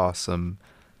folklore is awesome.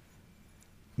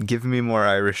 Give me more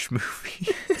Irish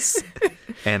movies.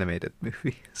 Animated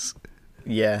movies.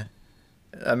 Yeah.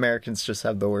 Americans just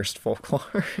have the worst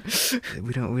folklore.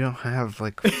 We don't have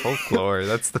like folklore.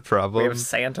 That's the problem. We have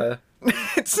Santa.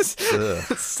 It's just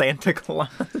Santa Claus.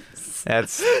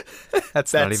 That's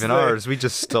not even ours. We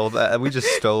just stole that. We just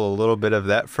stole a little bit of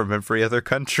that from every other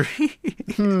country.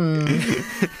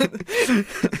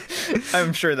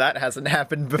 I'm sure that hasn't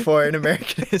happened before in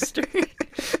American history.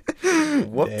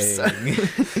 Whoops.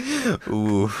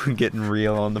 Ooh, getting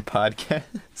real on the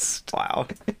podcast. Wow.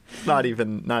 Not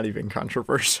even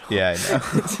controversial. Yeah, I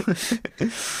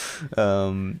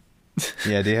know.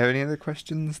 Yeah, do you have any other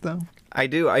questions though? I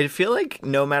do. I feel like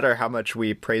no matter how much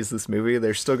we praise this movie,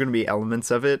 there's still going to be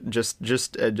elements of it.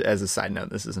 Just as a side note,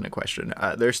 this isn't a question.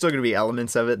 There's still going to be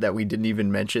elements of it that we didn't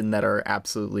even mention that are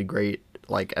absolutely great,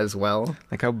 like as well.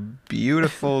 Like how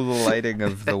beautiful the lighting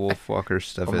of the Wolfwalker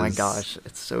stuff is. Oh my gosh,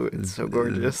 it's so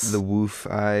gorgeous. The woof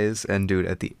eyes, and dude,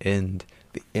 at the end,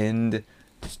 the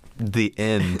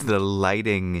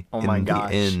lighting oh my in gosh,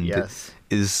 the end yes.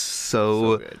 is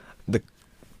so good.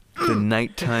 the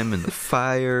nighttime and the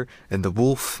fire and the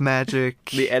wolf magic.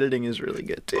 The editing is really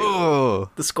good too. Oh,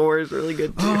 The score is really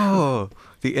good too. oh,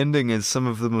 the ending is some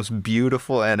of the most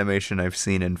beautiful animation I've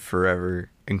seen in forever,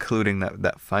 including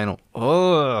that final.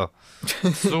 Oh,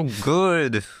 so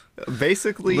good.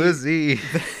 Basically, Lizzie.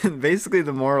 basically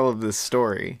the moral of this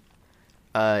story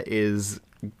is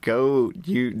do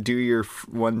your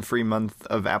 1 free month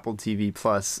of Apple TV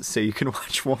Plus so you can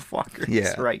watch Wolfwalkers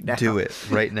Yeah, right now. do it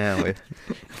right now.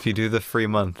 If you do the free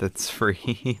month, it's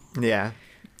free. Yeah.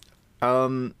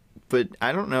 But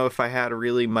I don't know if I had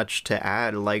really much to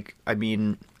add. Like, I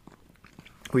mean,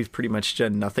 we've pretty much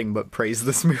done nothing but praise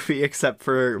this movie except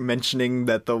for mentioning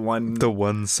that the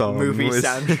one song movie was...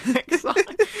 soundtrack song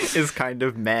is kind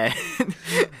of meh.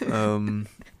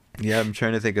 Yeah, I'm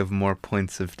trying to think of more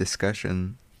points of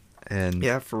discussion. And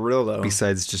Yeah, for real though.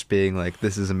 besides just being like,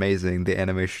 this is amazing, the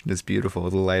animation is beautiful,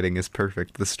 the lighting is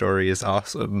perfect, the story is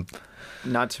awesome.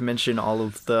 Not to mention all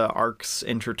of the arcs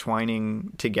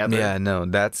intertwining together. Yeah, no,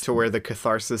 that's To where the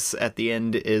catharsis at the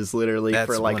end is literally That's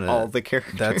for like one of- all the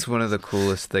characters. that's one of the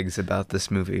coolest things about this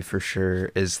movie for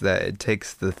sure, is that it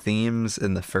takes the themes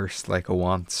and the first like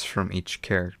wants from each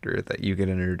character that you get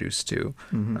introduced to.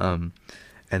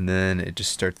 And then it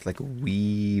just starts like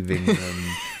weaving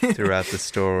them throughout the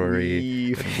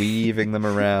story, and weaving them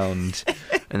around,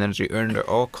 and then at the end they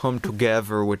all come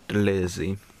together with the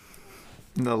Lizzie.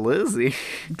 The Lizzie.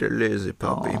 The Lizzie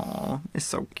puppy. Aw, it's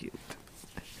so cute.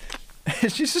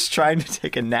 She's just trying to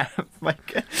take a nap,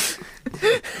 Micah.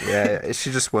 Yeah,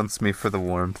 she just wants me for the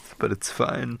warmth, but it's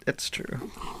fine. It's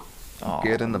true.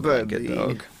 Get in the blanket, baby.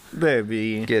 dog.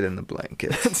 Baby. Get in the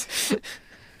blanket.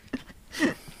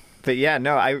 But yeah,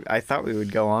 no, I thought we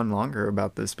would go on longer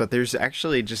about this, but there's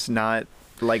actually just not,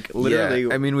 like, literally...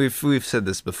 Yeah, I mean, we've said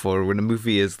this before. When a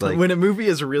movie is like... when a movie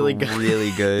is really good.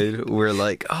 really good, we're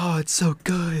like, oh, it's so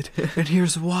good, and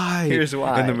here's why. Here's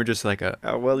why. And then we're just like,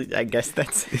 Oh, well, I guess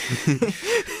that's...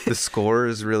 the score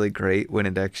is really great when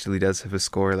it actually does have a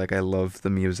score. Like, I love the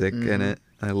music in it.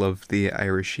 I love the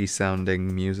Irishy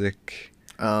sounding music.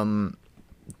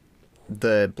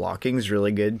 The blocking's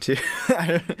really good too.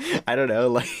 I don't know,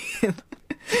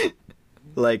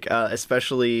 like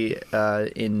especially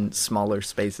in smaller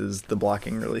spaces, the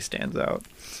blocking really stands out.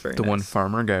 It's very The one nice.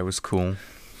 farmer guy was cool.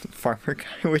 Farmer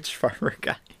guy. Which farmer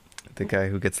guy? The guy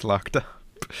who gets locked up.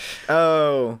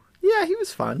 Oh, yeah, he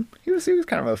was fun. He was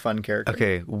kind of a fun character.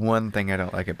 Okay, one thing I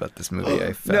don't like about this movie,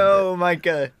 I found No,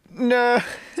 Micah. No.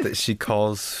 that she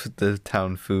calls the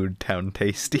town food Town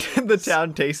Tasty. The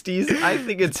town tasties. I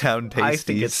think it's Town I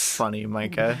think it's Tasties. funny,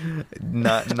 Micah.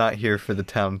 Not here for the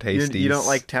Town Tasties. You don't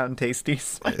like town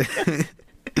tasties?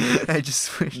 I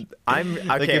just wish I'm okay.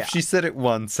 like if she said it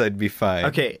once, I'd be fine.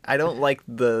 Okay, I don't like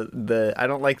I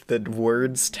don't like the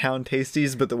words town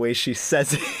tasties, but the way she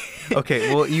says it.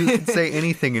 Okay, well, you can say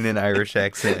anything in an Irish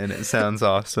accent and it sounds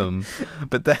awesome,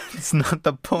 but that's not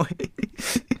the point.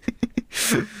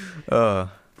 Man,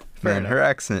 enough. her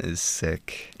accent is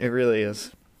sick. It really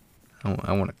is.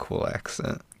 I want a cool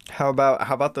accent. How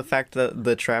about the fact that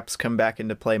the traps come back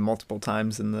into play multiple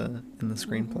times in the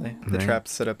screenplay? The Right.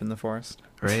 traps set up in the forest.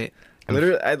 Right?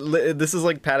 Literally, this is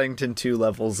like Paddington 2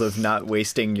 levels of not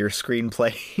wasting your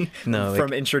screenplay No, from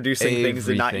like, introducing things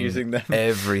and not using them.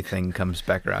 Everything comes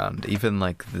back around. Even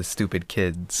like the stupid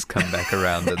kids come back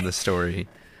around in the story.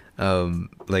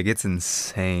 Like it's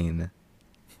insane.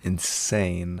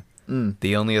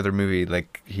 The only other movie,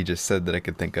 like he just said, that I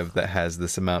could think of that has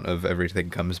this amount of everything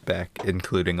comes back,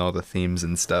 including all the themes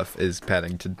and stuff, is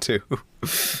Paddington 2.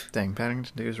 Dang,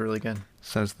 Paddington 2 is really good.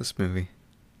 So is this movie.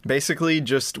 Basically,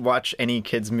 just watch any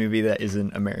kids movie that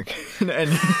isn't American, and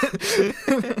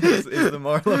is the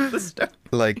moral of the story.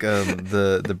 Like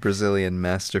the Brazilian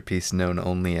masterpiece known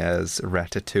only as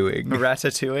Ratatouille.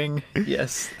 Ratatouille.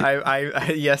 Yes,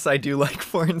 yes, I do like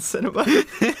foreign cinema.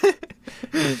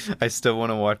 I still want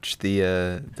to watch the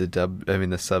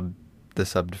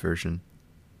subbed version.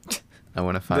 I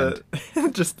want to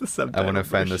find just the subtitle. I want to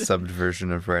find the version. subbed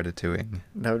version of Ratatouille.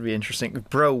 That would be interesting,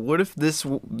 bro. What if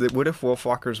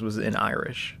Wolfwalkers was in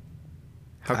Irish?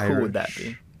 How cool would that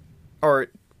be? Or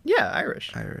yeah, Irish.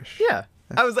 Irish. Yeah.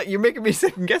 I was like, you're making me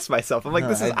second guess myself. I'm like, No,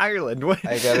 this is Ireland. What?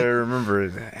 I gotta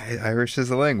remember, Irish is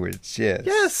a language. Yes.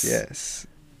 Yes. Yes.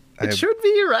 It should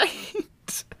be right.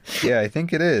 Yeah, I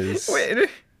think it is. Wait.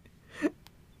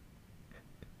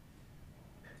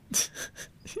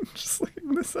 Just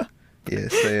looking this up.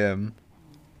 Yes, I am.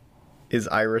 Is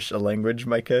Irish a language,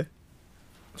 Micah?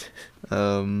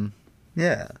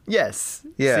 Yeah. Yes.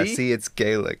 Yeah. See, it's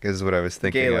Gaelic is what I was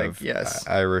thinking Gaelic, of. yes.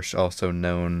 Irish, also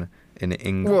known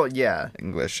in Well, yeah.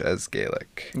 English as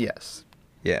Gaelic. Yes.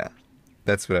 Yeah.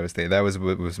 That's what I was thinking. That was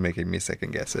what was making me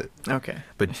second guess it. Okay.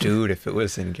 But dude, if it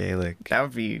was in Gaelic, That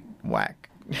would be whack.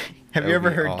 Have That you would ever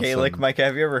be heard awesome. Gaelic, Micah?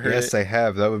 Have you ever heard yes, it? I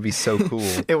have. That would be so cool.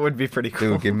 It would be pretty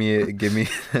cool. Dude, give me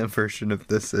a version of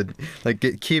this. And, like,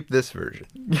 keep this version.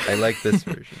 I like this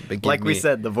version. But Like we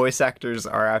said, the voice actors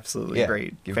are absolutely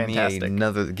great. Give Fantastic.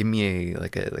 give me a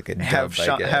have dub,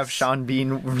 I guess. have Sean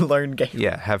Bean learn Gaelic.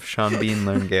 Yeah, have Sean Bean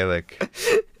learn Gaelic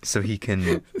so he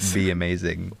can be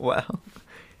amazing, Wow.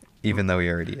 even though he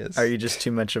already is. Are you just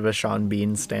too much of a Sean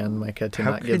Bean stan, Micah, to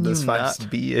How not give can this you five? not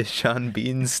be a Sean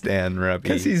Bean stan, Robbie?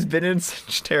 Because he's been in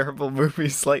such terrible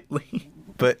movies lately.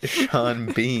 But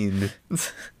Sean Bean. I'm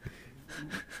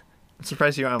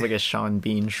surprised you don't have like a Sean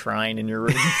Bean shrine in your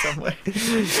room somewhere.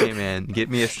 Hey man,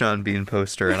 get me a Sean Bean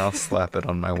poster and I'll slap it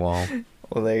on my wall.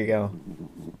 Well, there you go.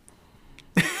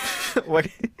 What?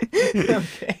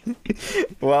 Okay.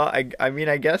 Well, I mean,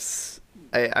 I guess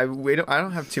I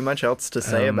don't have too much else to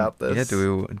say about this. Yeah,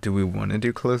 do we want to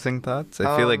do closing thoughts?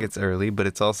 I feel like it's early, but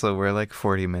it's also we're like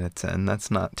 40 minutes in.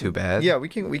 That's not too bad. Yeah, we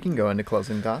can go into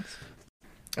closing thoughts.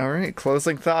 All right,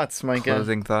 closing thoughts, Micah.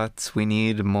 Closing thoughts. We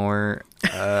need more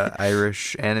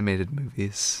Irish animated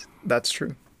movies. That's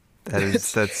true.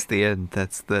 That's the end.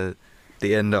 That's the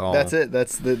end of all. That's it.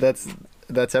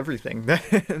 That's everything.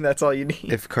 That's all you need.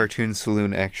 If Cartoon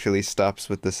Saloon actually stops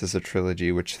with this as a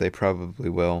trilogy, which they probably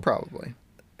will, Probably.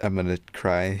 I'm gonna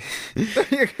cry.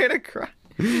 You're gonna cry.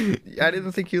 I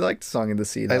didn't think you liked Song of the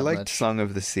Sea that I liked much. Song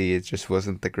of the Sea. It just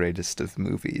wasn't the greatest of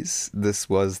movies. This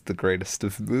was the greatest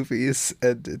of movies,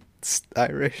 and it's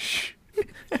Irish.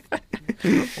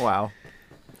 Wow.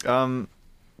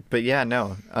 But yeah,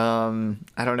 no.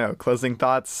 I don't know. Closing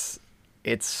thoughts.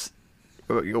 It's.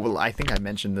 Well, I think I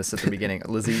mentioned this at the beginning.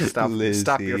 Lizzie, stop your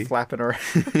Lizzie. flapping around.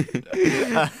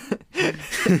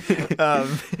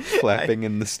 Flapping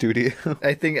in the studio.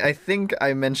 I think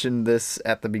I mentioned this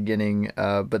at the beginning,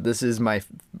 but this is my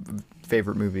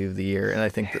favorite movie of the year, and I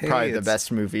think that probably the it's-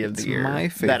 best movie of the year my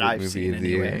favorite that I've movie seen of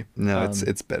the anyway. year. No,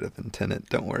 it's better than Tenet.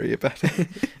 Don't worry about it.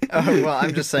 Well,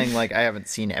 I'm just saying, like, I haven't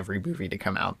seen every movie to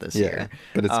come out this Yeah, year.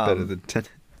 but it's better than Tenet.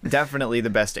 Definitely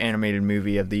the best animated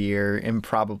movie of the year, and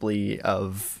probably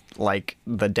of like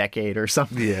the decade or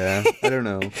something. Yeah, I don't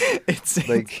know. It's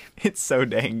Like- it's so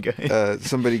dang good.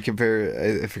 Somebody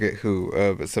I forget who,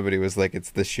 but somebody was like,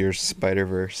 it's this year's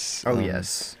Spider-Verse. Oh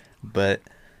yes. But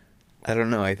I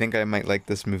don't know. I think I might like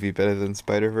this movie better than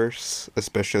Spider-Verse,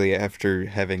 especially after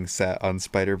having sat on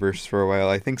Spider-Verse for a while.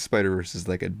 I think Spider-Verse is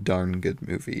like a darn good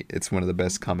movie. It's one of the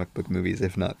best comic book movies,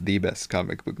 if not the best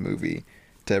comic book movie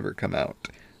to ever come out.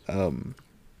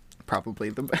 Probably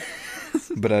the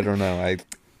best. But I don't know.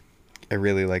 I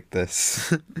really like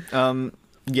this.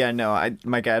 Yeah, no,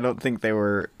 Micah, I don't think they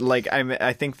were like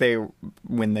I think they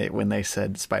when they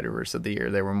said Spider-Verse of the year,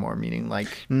 they were more meaning like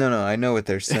No, I know what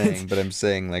they're saying, but I'm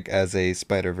saying like as a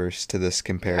Spider-Verse to this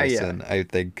comparison, I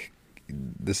think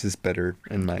this is better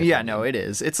in my yeah, opinion. no, it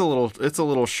is. It's a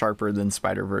little sharper than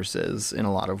Spider-Verse is in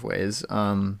a lot of ways.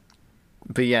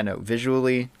 But yeah, no,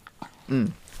 visually,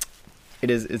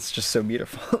 it's just so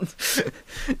beautiful.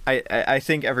 I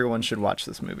think everyone should watch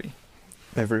this movie.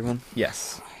 Everyone?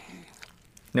 Yes.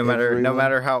 No matter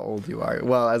Everyone? how old you are.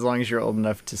 Well, as long as you're old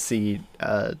enough to see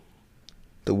The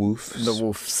Woofs? the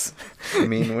Wolves. I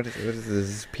mean, what is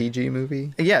this? PG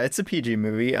movie? Yeah, it's a PG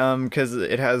movie. Because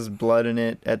it has blood in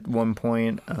it at one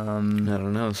point. I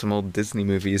don't know. Some old Disney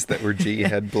movies that were G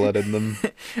had blood in them.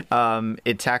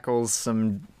 It tackles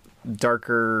some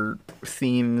darker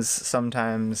themes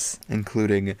sometimes.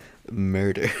 Including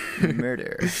murder.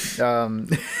 Murder.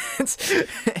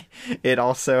 It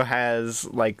also has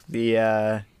like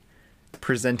the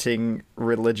presenting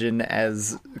religion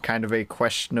as kind of a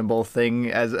questionable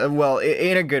thing, as well,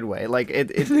 in a good way. Like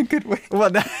it in a good way.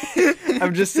 Well,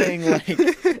 I'm just saying, like,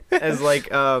 as like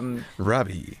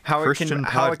Robbie, how it Christian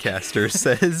how it podcaster,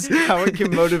 says how it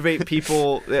can motivate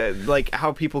people, like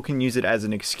how people can use it as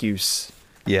an excuse.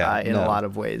 In a lot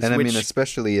of ways. And I which, mean,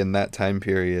 especially in that time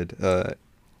period,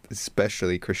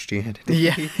 especially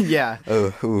Christianity. yeah.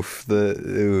 Oh, oof.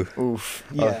 Oof.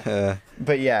 Yeah.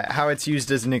 But yeah, how it's used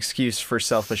as an excuse for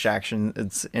selfish action,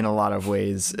 it's in a lot of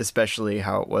ways, especially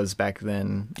how it was back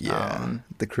then. Yeah.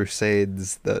 The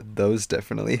Crusades, those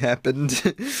definitely happened.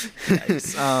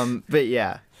 Yikes. But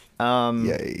yeah.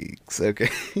 Yikes. Okay.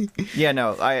 Yeah,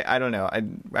 no, I don't know.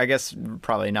 I guess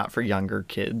probably not for younger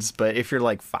kids, but if you're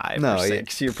like 5 or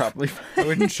 6, you're probably fine. I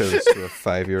wouldn't show this to a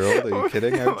 5-year-old. Are you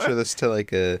kidding? I would show this to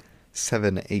like a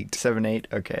 7, 8. 7, 8.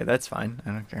 Okay, that's fine. I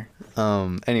don't care.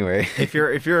 Anyway. If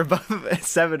you're above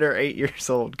 7 or 8 years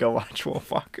old, go watch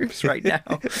Wolfwalkers right now.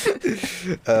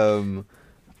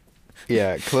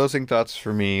 Yeah, closing thoughts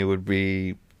for me would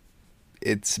be,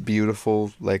 it's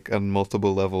beautiful, like on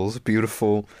multiple levels.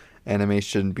 Beautiful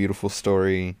animation, beautiful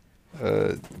story.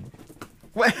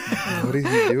 What are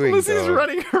you doing, Lucy's dog?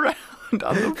 running around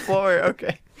on the floor.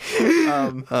 Okay.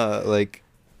 Like,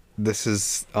 this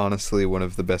is honestly one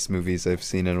of the best movies I've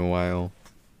seen in a while.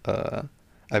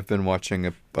 I've been watching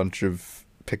a bunch of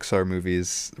Pixar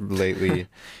movies lately,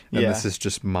 and Yeah. this is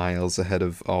just miles ahead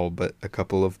of all but a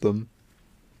couple of them.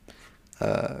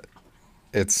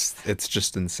 It's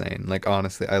just insane. Like,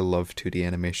 honestly, I love 2D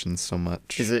animation so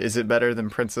much. Is it better than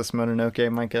Princess Mononoke,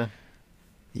 Micah?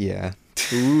 Yeah.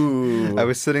 Ooh. I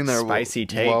was sitting there Spicy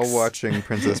while takes. watching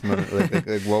Princess Mononoke,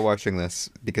 like, while watching this,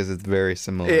 because it's very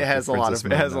similar. It to has a lot of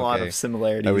Princess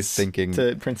similarities. I was thinking,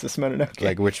 to Princess Mononoke.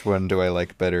 like, which one do I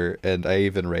like better? And I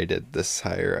even rated this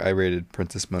higher. I rated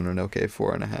Princess Mononoke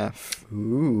 4.5,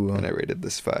 Ooh. and I rated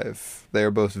this 5. They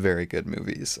are both very good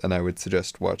movies, and I would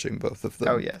suggest watching both of them.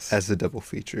 Oh, yes. As a double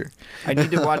feature. I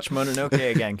need to watch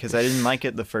Mononoke again because I didn't like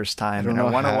it the first time, don't and I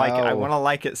know want to like it. I how. want to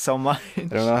like it so much. I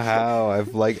don't know how.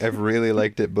 I've really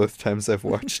liked it both times I've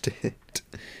watched it.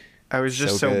 I was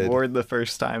just So so good. bored the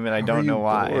first time, and I How don't are know you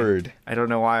why. bored? I don't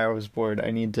know why I was bored.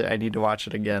 I need to watch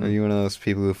it again. Are you one of those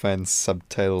people who find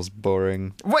subtitles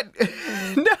boring? What?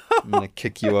 No. I'm gonna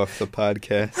kick you off the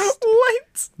podcast.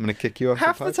 What? I'm gonna kick you off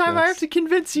Half the podcast. the time I have to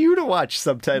convince you to watch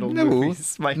subtitled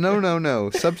movies. No.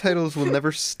 Subtitles will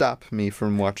never stop me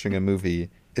from watching a movie.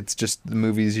 It's just the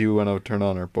movies you want to turn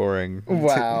on are boring.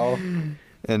 Wow.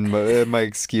 And my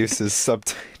excuse is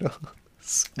subtitles.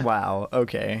 Wow.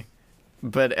 Okay.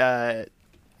 But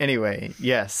anyway,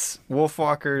 yes,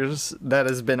 Wolfwalkers. That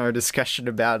has been our discussion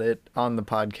about it on the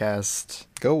podcast.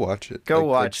 Go watch it. Go Like,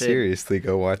 watch it. Seriously,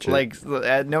 go watch it. Like,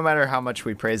 no matter how much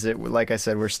we praise it, like I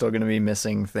said, we're still going to be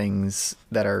missing things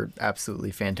that are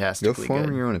absolutely go fantastically form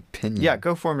good. your own opinion. Yeah,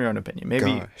 go form your own opinion.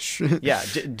 Maybe. Gosh. Yeah.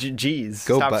 Geez.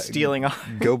 Go Stop buy- stealing off.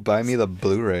 Go buy me the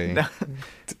Blu-ray.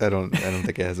 I don't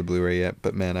think it has a Bluray yet,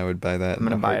 but man, I would buy that. I'm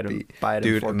gonna in a buy it. heartbeat. Buy it.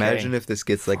 Dude, in 4K. imagine if this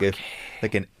gets like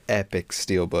an epic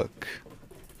steelbook.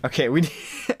 Okay,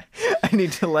 I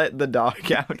need to let the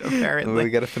dog out. Apparently. We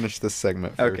gotta finish this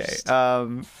segment Okay. first.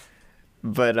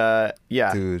 But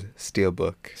yeah. Dude,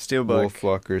 steelbook. Steelbook.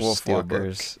 Wolfwalkers.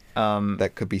 Wolfwalkers. Steelbook.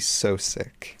 That could be so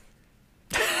sick.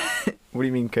 What do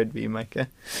you mean could be, Micah?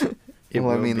 It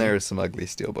Well, I will mean, be. there are some ugly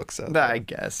steelbooks out there. I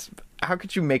guess. How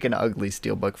could you make an ugly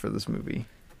steelbook for this movie?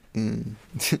 Mm.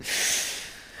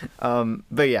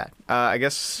 But yeah, I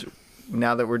guess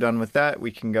now that we're done with that,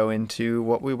 we can go into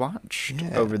what we watched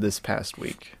Yeah. over this past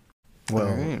week. All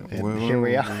Well, right. here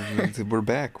we are. We're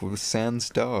back with Sans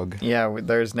dog. Yeah,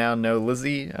 there's now no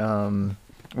Lizzie.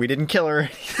 We didn't kill her.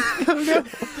 Oh,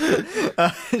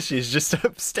 no. She's just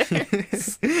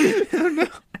upstairs. Oh no.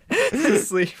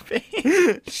 Sleeping.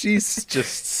 She's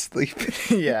just sleeping.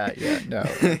 Yeah, no.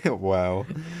 Wow.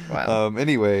 Wow.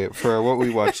 Anyway, for our What We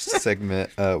Watched segment,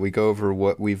 we go over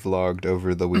what we vlogged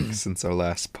over the week since our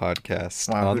last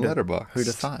podcast on Letterboxd. Who'd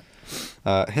have thought?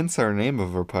 Hence our name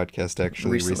of our podcast,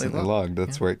 actually, Recently Logged.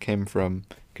 That's where it came from,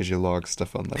 because you log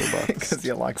stuff on Letterboxd. Because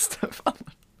you log stuff on.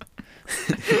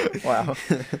 Wow.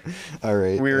 All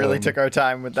right. We really took our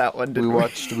time with that one, didn't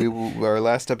we? Our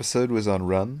last episode was on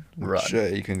Run, which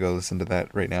Run. you can go listen to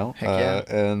that right now. Heck yeah.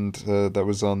 And that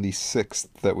was on the 6th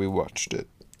that we watched it.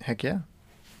 Heck yeah.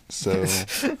 So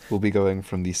we'll be going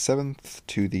from the 7th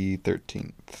to the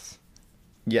 13th.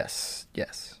 Yes.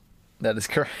 That is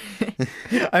correct.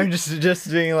 I'm just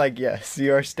being like, yes,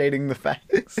 you are stating the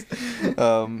facts.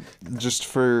 Just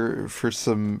for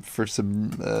some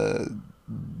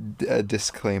a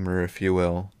disclaimer, if you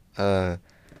will. I've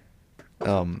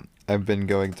been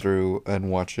going through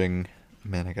and watching.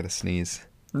 Man, I gotta sneeze.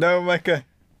 No, Micah.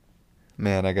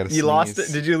 Man, I gotta sneeze. You lost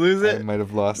it? Did you lose it? I might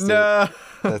have lost it. No.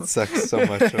 That sucks so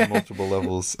much on multiple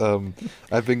levels.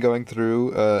 I've been going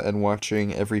through and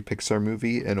watching every Pixar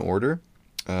movie in order.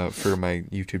 For my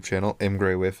YouTube channel, M.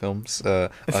 Grayway Films, on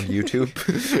YouTube.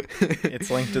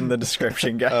 It's linked in the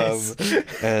description, guys.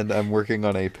 And I'm working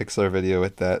on a Pixar video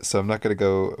with that, so I'm not going to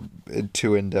go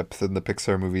too in-depth in the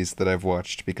Pixar movies that I've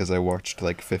watched, because I watched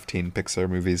like 15 Pixar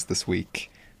movies this week.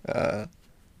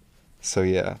 So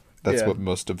yeah, that's what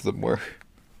most of them were.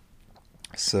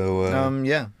 So,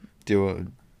 yeah. do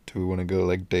we want to go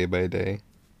like day by day?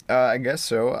 I guess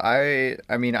so. I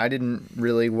mean, I didn't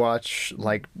really watch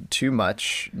like too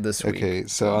much this week. Okay,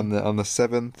 so on the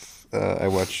 7th, I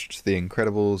watched The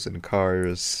Incredibles and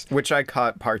Cars, Which I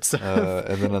caught parts of.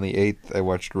 and then on the 8th, I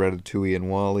watched Ratatouille and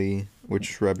WALL-E,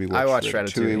 which Robbie watched. I watched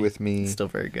Ratatouille with me. Still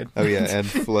very good. Oh yeah, and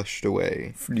Flushed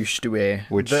Away, Flushed Away.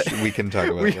 which we can talk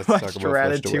about. We Let's watched talk about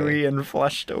Flushed Away. Ratatouille and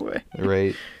Flushed Away.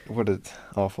 Right? What an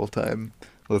awful time.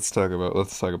 Let's talk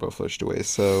about Flushed Away.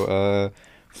 So,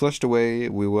 Flushed Away,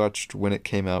 we watched when it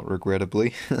came out,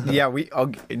 regrettably. Yeah, we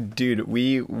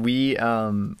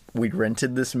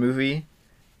rented this movie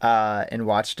and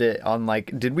watched it on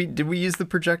like did we use the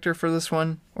projector for this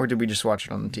one, or did we just watch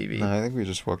it on the TV? No, I think we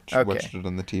just watched it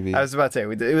on the TV. I was about to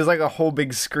say it was like a whole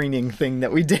big screening thing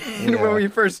that we did when we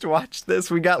first watched this.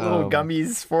 We got little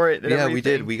gummies for it. And everything. We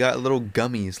did. We got little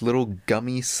gummy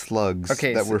slugs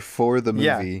that were for the movie.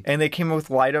 Yeah, and they came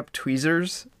with light up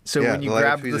tweezers. So when you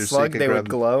grabbed the slug, they would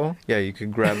glow. Yeah, you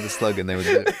could grab the slug and they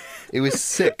would. It was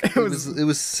sick. It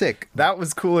was sick. That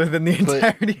was cooler than the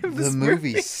entirety of this movie. The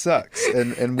movie sucks,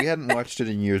 and we hadn't watched it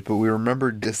in years, but we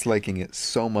remember disliking it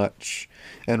so much.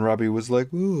 And Robbie was like,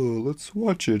 "Oh, let's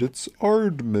watch it. It's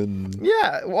Aardman."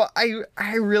 Yeah, well,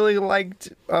 I really liked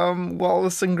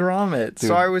Wallace and Gromit, dude,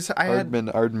 so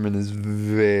Aardman is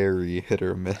very hit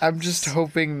or miss. I was just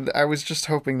hoping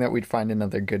that we'd find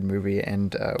another good movie,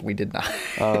 and we did not.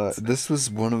 This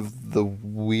was one of the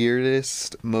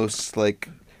weirdest, most like,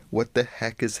 what the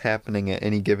heck is happening at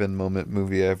any given moment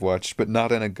movie I've watched, but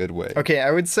not in a good way. Okay,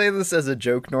 I would say this as a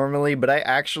joke normally, but I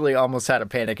actually almost had a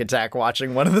panic attack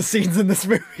watching one of the scenes in this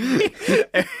movie.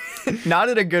 Not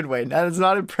in a good way. It's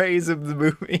not in praise of the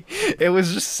movie. It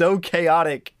was just so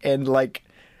chaotic and like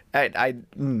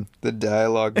the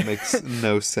dialogue makes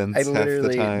no sense half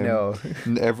the time. No.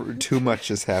 Too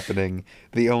much is happening.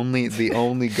 The only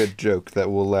good joke that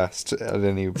will last at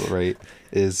any rate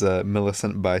is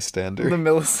Millicent Bystander. The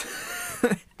Millicent.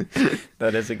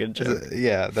 That is a good joke.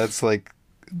 Yeah, that's like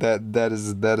that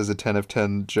is a 10 of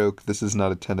 10 joke. This is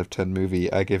not a 10 of 10 movie.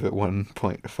 I give it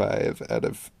 1.5 out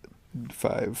of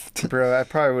 5. Bro, I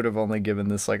probably would have only given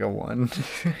this like a 1.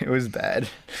 It was bad.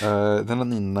 Then on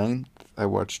the 9th, I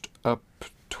watched Up,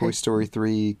 Toy Story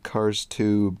 3, Cars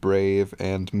 2, Brave,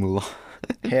 and Mulan.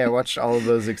 Hey, I watched all of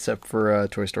those except for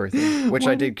Toy Story 3, which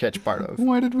I did catch part of.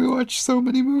 Why did we watch so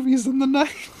many movies on the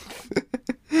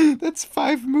 9th? That's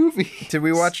 5 movies.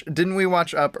 Didn't we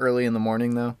watch Up early in the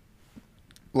morning, though?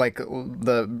 Like,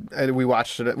 we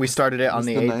watched it, we started it on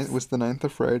the 8th. Was the 9th a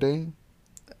Friday?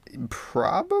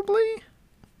 Probably.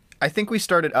 I think we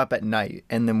started Up at night,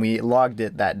 and then we logged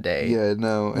it that day. Yeah,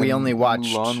 no. We only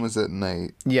watched... Mulan was at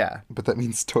night. Yeah. But that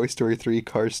means Toy Story 3,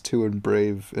 Cars 2, and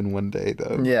Brave in one day,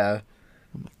 though. Yeah.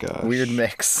 Oh my gosh. Weird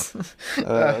mix.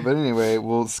 But anyway,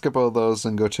 we'll skip all those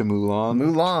and go to Mulan.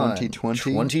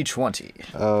 2020.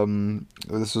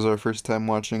 This was our first time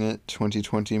watching it.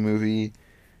 2020 movie.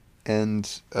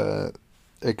 And I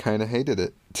kind of hated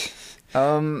it.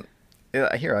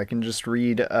 Here, I can just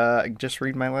read my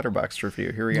Letterboxd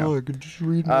review. Here we go. No, I could just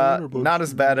read my Letterboxd. Not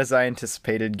as bad as I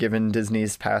anticipated, given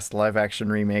Disney's past live-action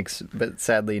remakes, but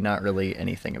sadly not really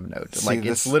anything of note.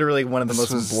 It's literally one of the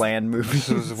most bland movies.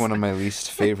 This was one of my least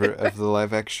favorite of the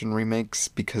live-action remakes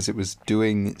because it was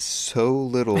doing so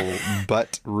little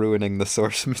but ruining the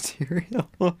source material.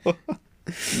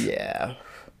 Yeah.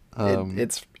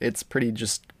 It's pretty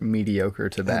just mediocre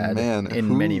to bad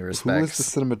in many respects. Who was the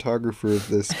cinematographer of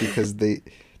this? Because they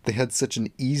had such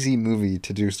an easy movie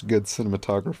to do good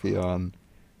cinematography on,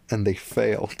 and they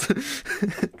failed.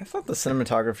 I thought the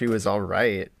cinematography was all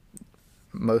right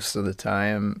most of the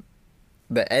time.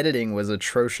 The editing was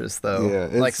atrocious, though. Yeah,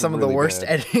 like some really of the worst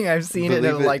bad. editing I've seen in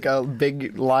a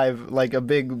big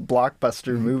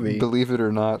blockbuster movie. Believe it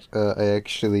or not, I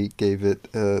actually gave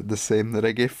it the same that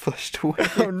I gave Flushed Away.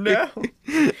 Oh no!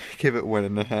 I gave it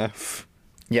 1.5.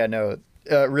 Yeah, no.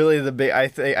 Really,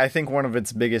 I think one of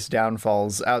its biggest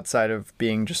downfalls, outside of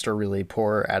being just a really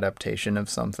poor adaptation of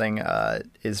something,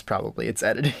 is probably its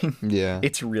editing. Yeah,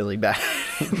 it's really bad.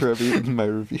 For my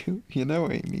review,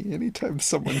 Amy, anytime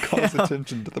someone calls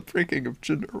attention to the breaking of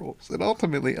gender roles, it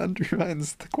ultimately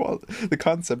undermines the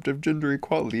concept of gender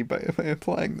equality by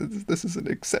implying that this is an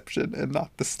exception and not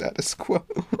the status quo.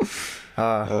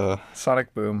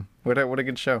 Sonic Boom. What a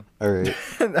good show. All right.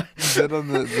 Then on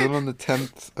the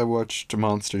 10th, I watched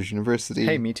Monsters University.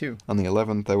 Hey, me too. On the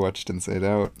 11th, I watched Inside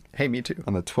Out. Hey, me too.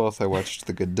 On the 12th, I watched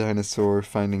The Good Dinosaur,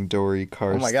 Finding Dory,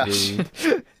 Cars 3. Oh my gosh.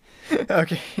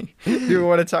 Okay. Do you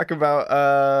want to talk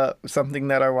about something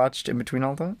that I watched in between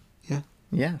all that? Yeah.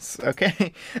 Yes.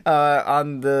 Okay.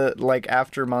 On the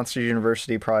after Monsters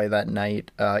University, probably that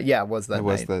night. It was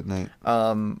that night.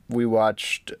 We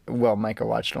watched. Well, Micah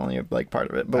watched only part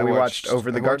of it, but we watched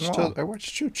Over the Garden Wall. I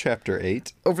watched chapter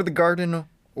 8. Over the Garden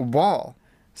Wall.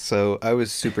 So I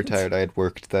was super tired. I had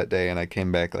worked that day, and I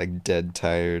came back dead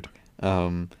tired.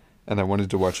 And I wanted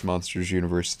to watch Monsters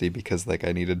University because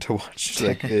I needed to watch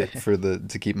it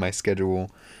to keep my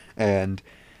schedule, and.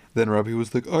 Then Robbie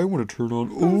was like, I want to turn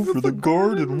on Over the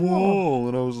Garden Wall.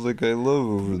 And I was like, I love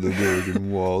Over the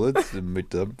Garden Wall. That's in my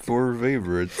top 4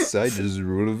 favorites. I just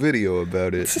wrote a video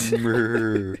about it.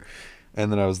 And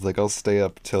then I was like, I'll stay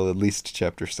up till at least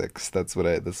chapter 6. That's what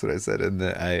I said. And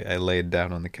then I laid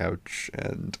down on the couch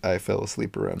and I fell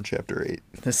asleep around chapter 8.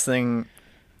 This thing,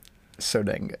 so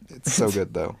dang good. It's so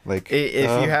good though. Like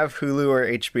if you have Hulu or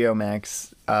HBO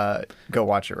Max, go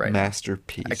watch it right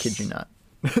masterpiece. now. I kid you not.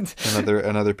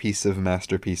 another piece of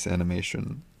masterpiece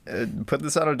animation. Put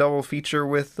this on a double feature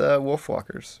with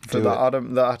Wolfwalkers for the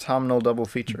autumnal double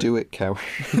feature. Do it, coward.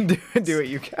 do it,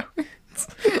 you cowards.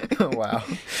 Wow.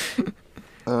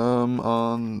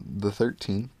 On the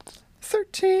 13th.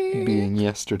 13. Being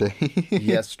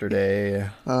yesterday.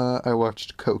 I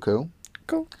watched Coco.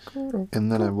 And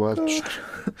then I watched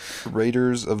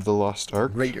Raiders of the Lost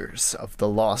Ark. Raiders of the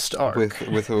Lost Ark.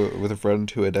 With a friend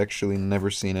who had actually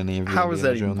never seen any of the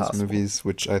Indiana Jones movies,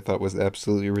 which I thought was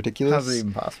absolutely ridiculous. How's it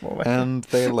even possible? And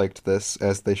they liked this,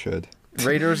 as they should.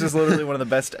 Raiders is literally one of the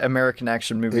best American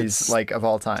action movies of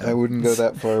all time. I wouldn't go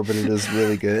that far, but it is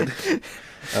really good.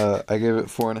 I gave it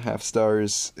 4.5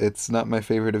 stars. It's not my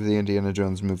favorite of the Indiana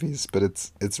Jones movies, but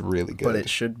it's really good. But it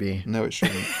should be. No, it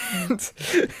shouldn't.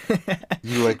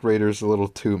 You like Raiders a little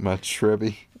too much,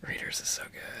 Rebby. Raiders is so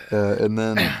good. And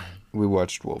then we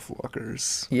watched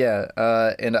Wolfwalkers. Yeah,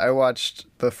 and I watched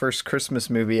the first Christmas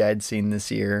movie I'd seen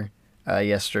this year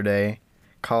yesterday,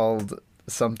 called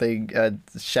something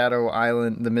Shadow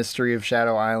Island, The Mystery of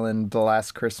Shadow Island, The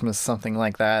Last Christmas, something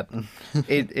like that.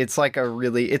 It's like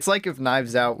if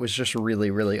Knives Out was just really,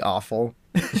 really awful.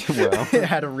 Well, it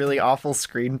had a really awful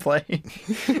screenplay.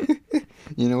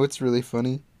 You know what's really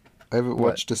funny? I haven't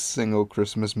watched a single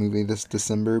Christmas movie this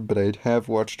December, but I have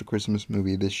watched a Christmas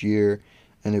movie this year,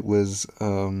 and it was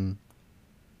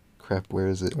crap, where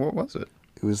is it? What was it?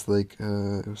 It was like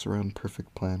it was around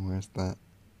Perfect Plan. Where's that?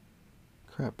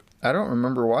 Crap. I don't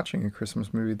remember watching a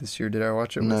Christmas movie this year. Did I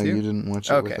watch it with you? No, you didn't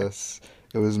watch it with us.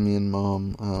 It was me and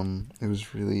Mom. It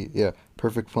was really,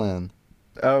 Perfect Plan.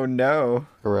 Oh, no.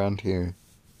 Around here.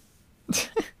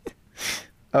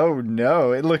 Oh,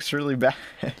 no. It looks really bad.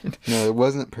 No, it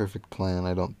wasn't Perfect Plan,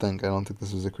 I don't think. I don't think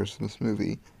this was a Christmas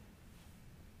movie.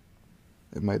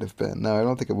 It might have been. No, I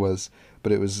don't think it was.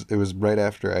 But it was right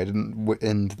after. I didn't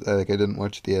I didn't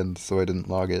watch the end, so I didn't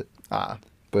log it. Ah.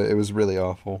 But it was really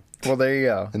awful. Well, there you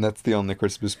go. And that's the only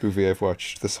Christmas movie I've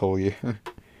watched this whole year.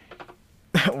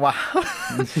 Wow.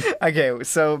 Okay,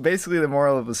 so basically the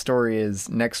moral of the story is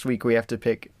next week we have to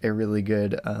pick a really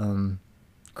good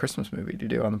Christmas movie to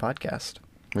do on the podcast.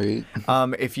 Right.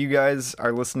 If you guys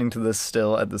are listening to this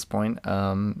still at this point,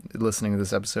 listening to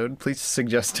this episode, please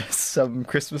suggest some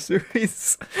Christmas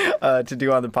movies to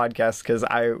do on the podcast, because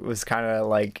I was kind of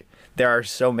like, there are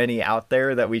so many out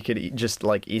there that we could just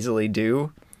easily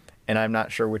do, and I'm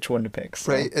not sure which one to pick.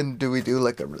 So. Right, and do we do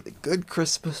a really good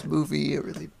Christmas movie, a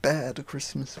really bad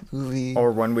Christmas movie?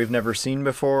 Or one we've never seen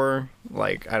before?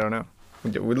 I don't know.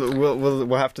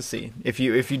 We'll have to see. If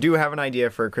you do have an idea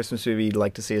for a Christmas movie you'd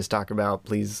like to see us talk about,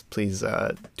 please tweet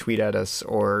at us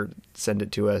or send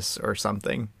it to us or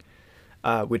something.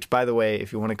 Which, by the way,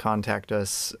 if you want to contact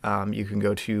us, you can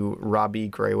go to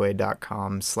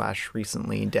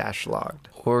robbiegrayway.com/recently-logged.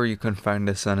 Or you can find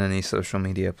us on any social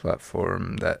media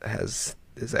platform that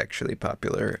is actually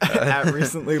popular. At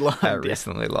recently logged. At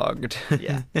recently logged.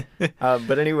 Yeah.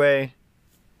 But anyway,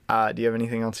 do you have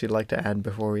anything else you'd like to add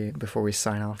before we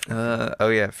sign off?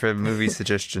 For movie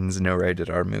suggestions, no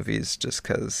rated R movies, just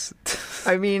because.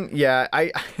 I mean, yeah,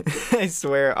 I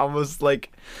swear, almost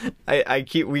I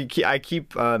keep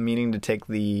meaning to take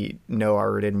the no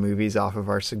R-rated movies off of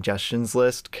our suggestions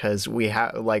list, because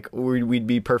we'd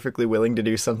be perfectly willing to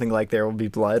do something like There Will Be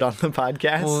Blood on the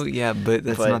podcast. Well, yeah, but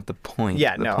that's not the point.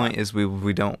 Yeah, the point is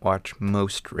we don't watch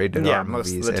most rated R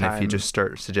movies, and if you just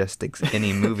start suggesting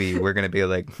any movie, we're gonna be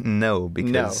like, no,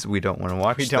 because we don't want to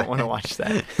watch. We don't want to watch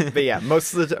that. But yeah,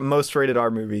 most rated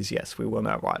R movies, yes, we will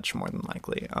not watch, more than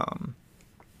likely.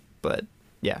 But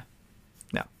yeah,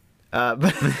 no.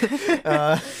 But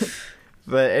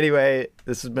anyway,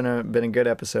 this has been a good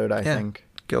episode, I think.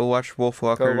 Go watch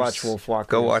Wolfwalkers.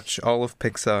 Go watch all of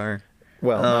Pixar.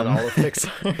 Well, not all of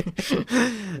Pixar.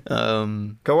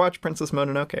 Go watch Princess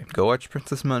Mononoke.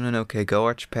 Go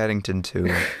watch Paddington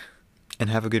 2.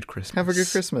 And have a good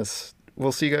Christmas.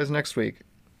 We'll see you guys next week.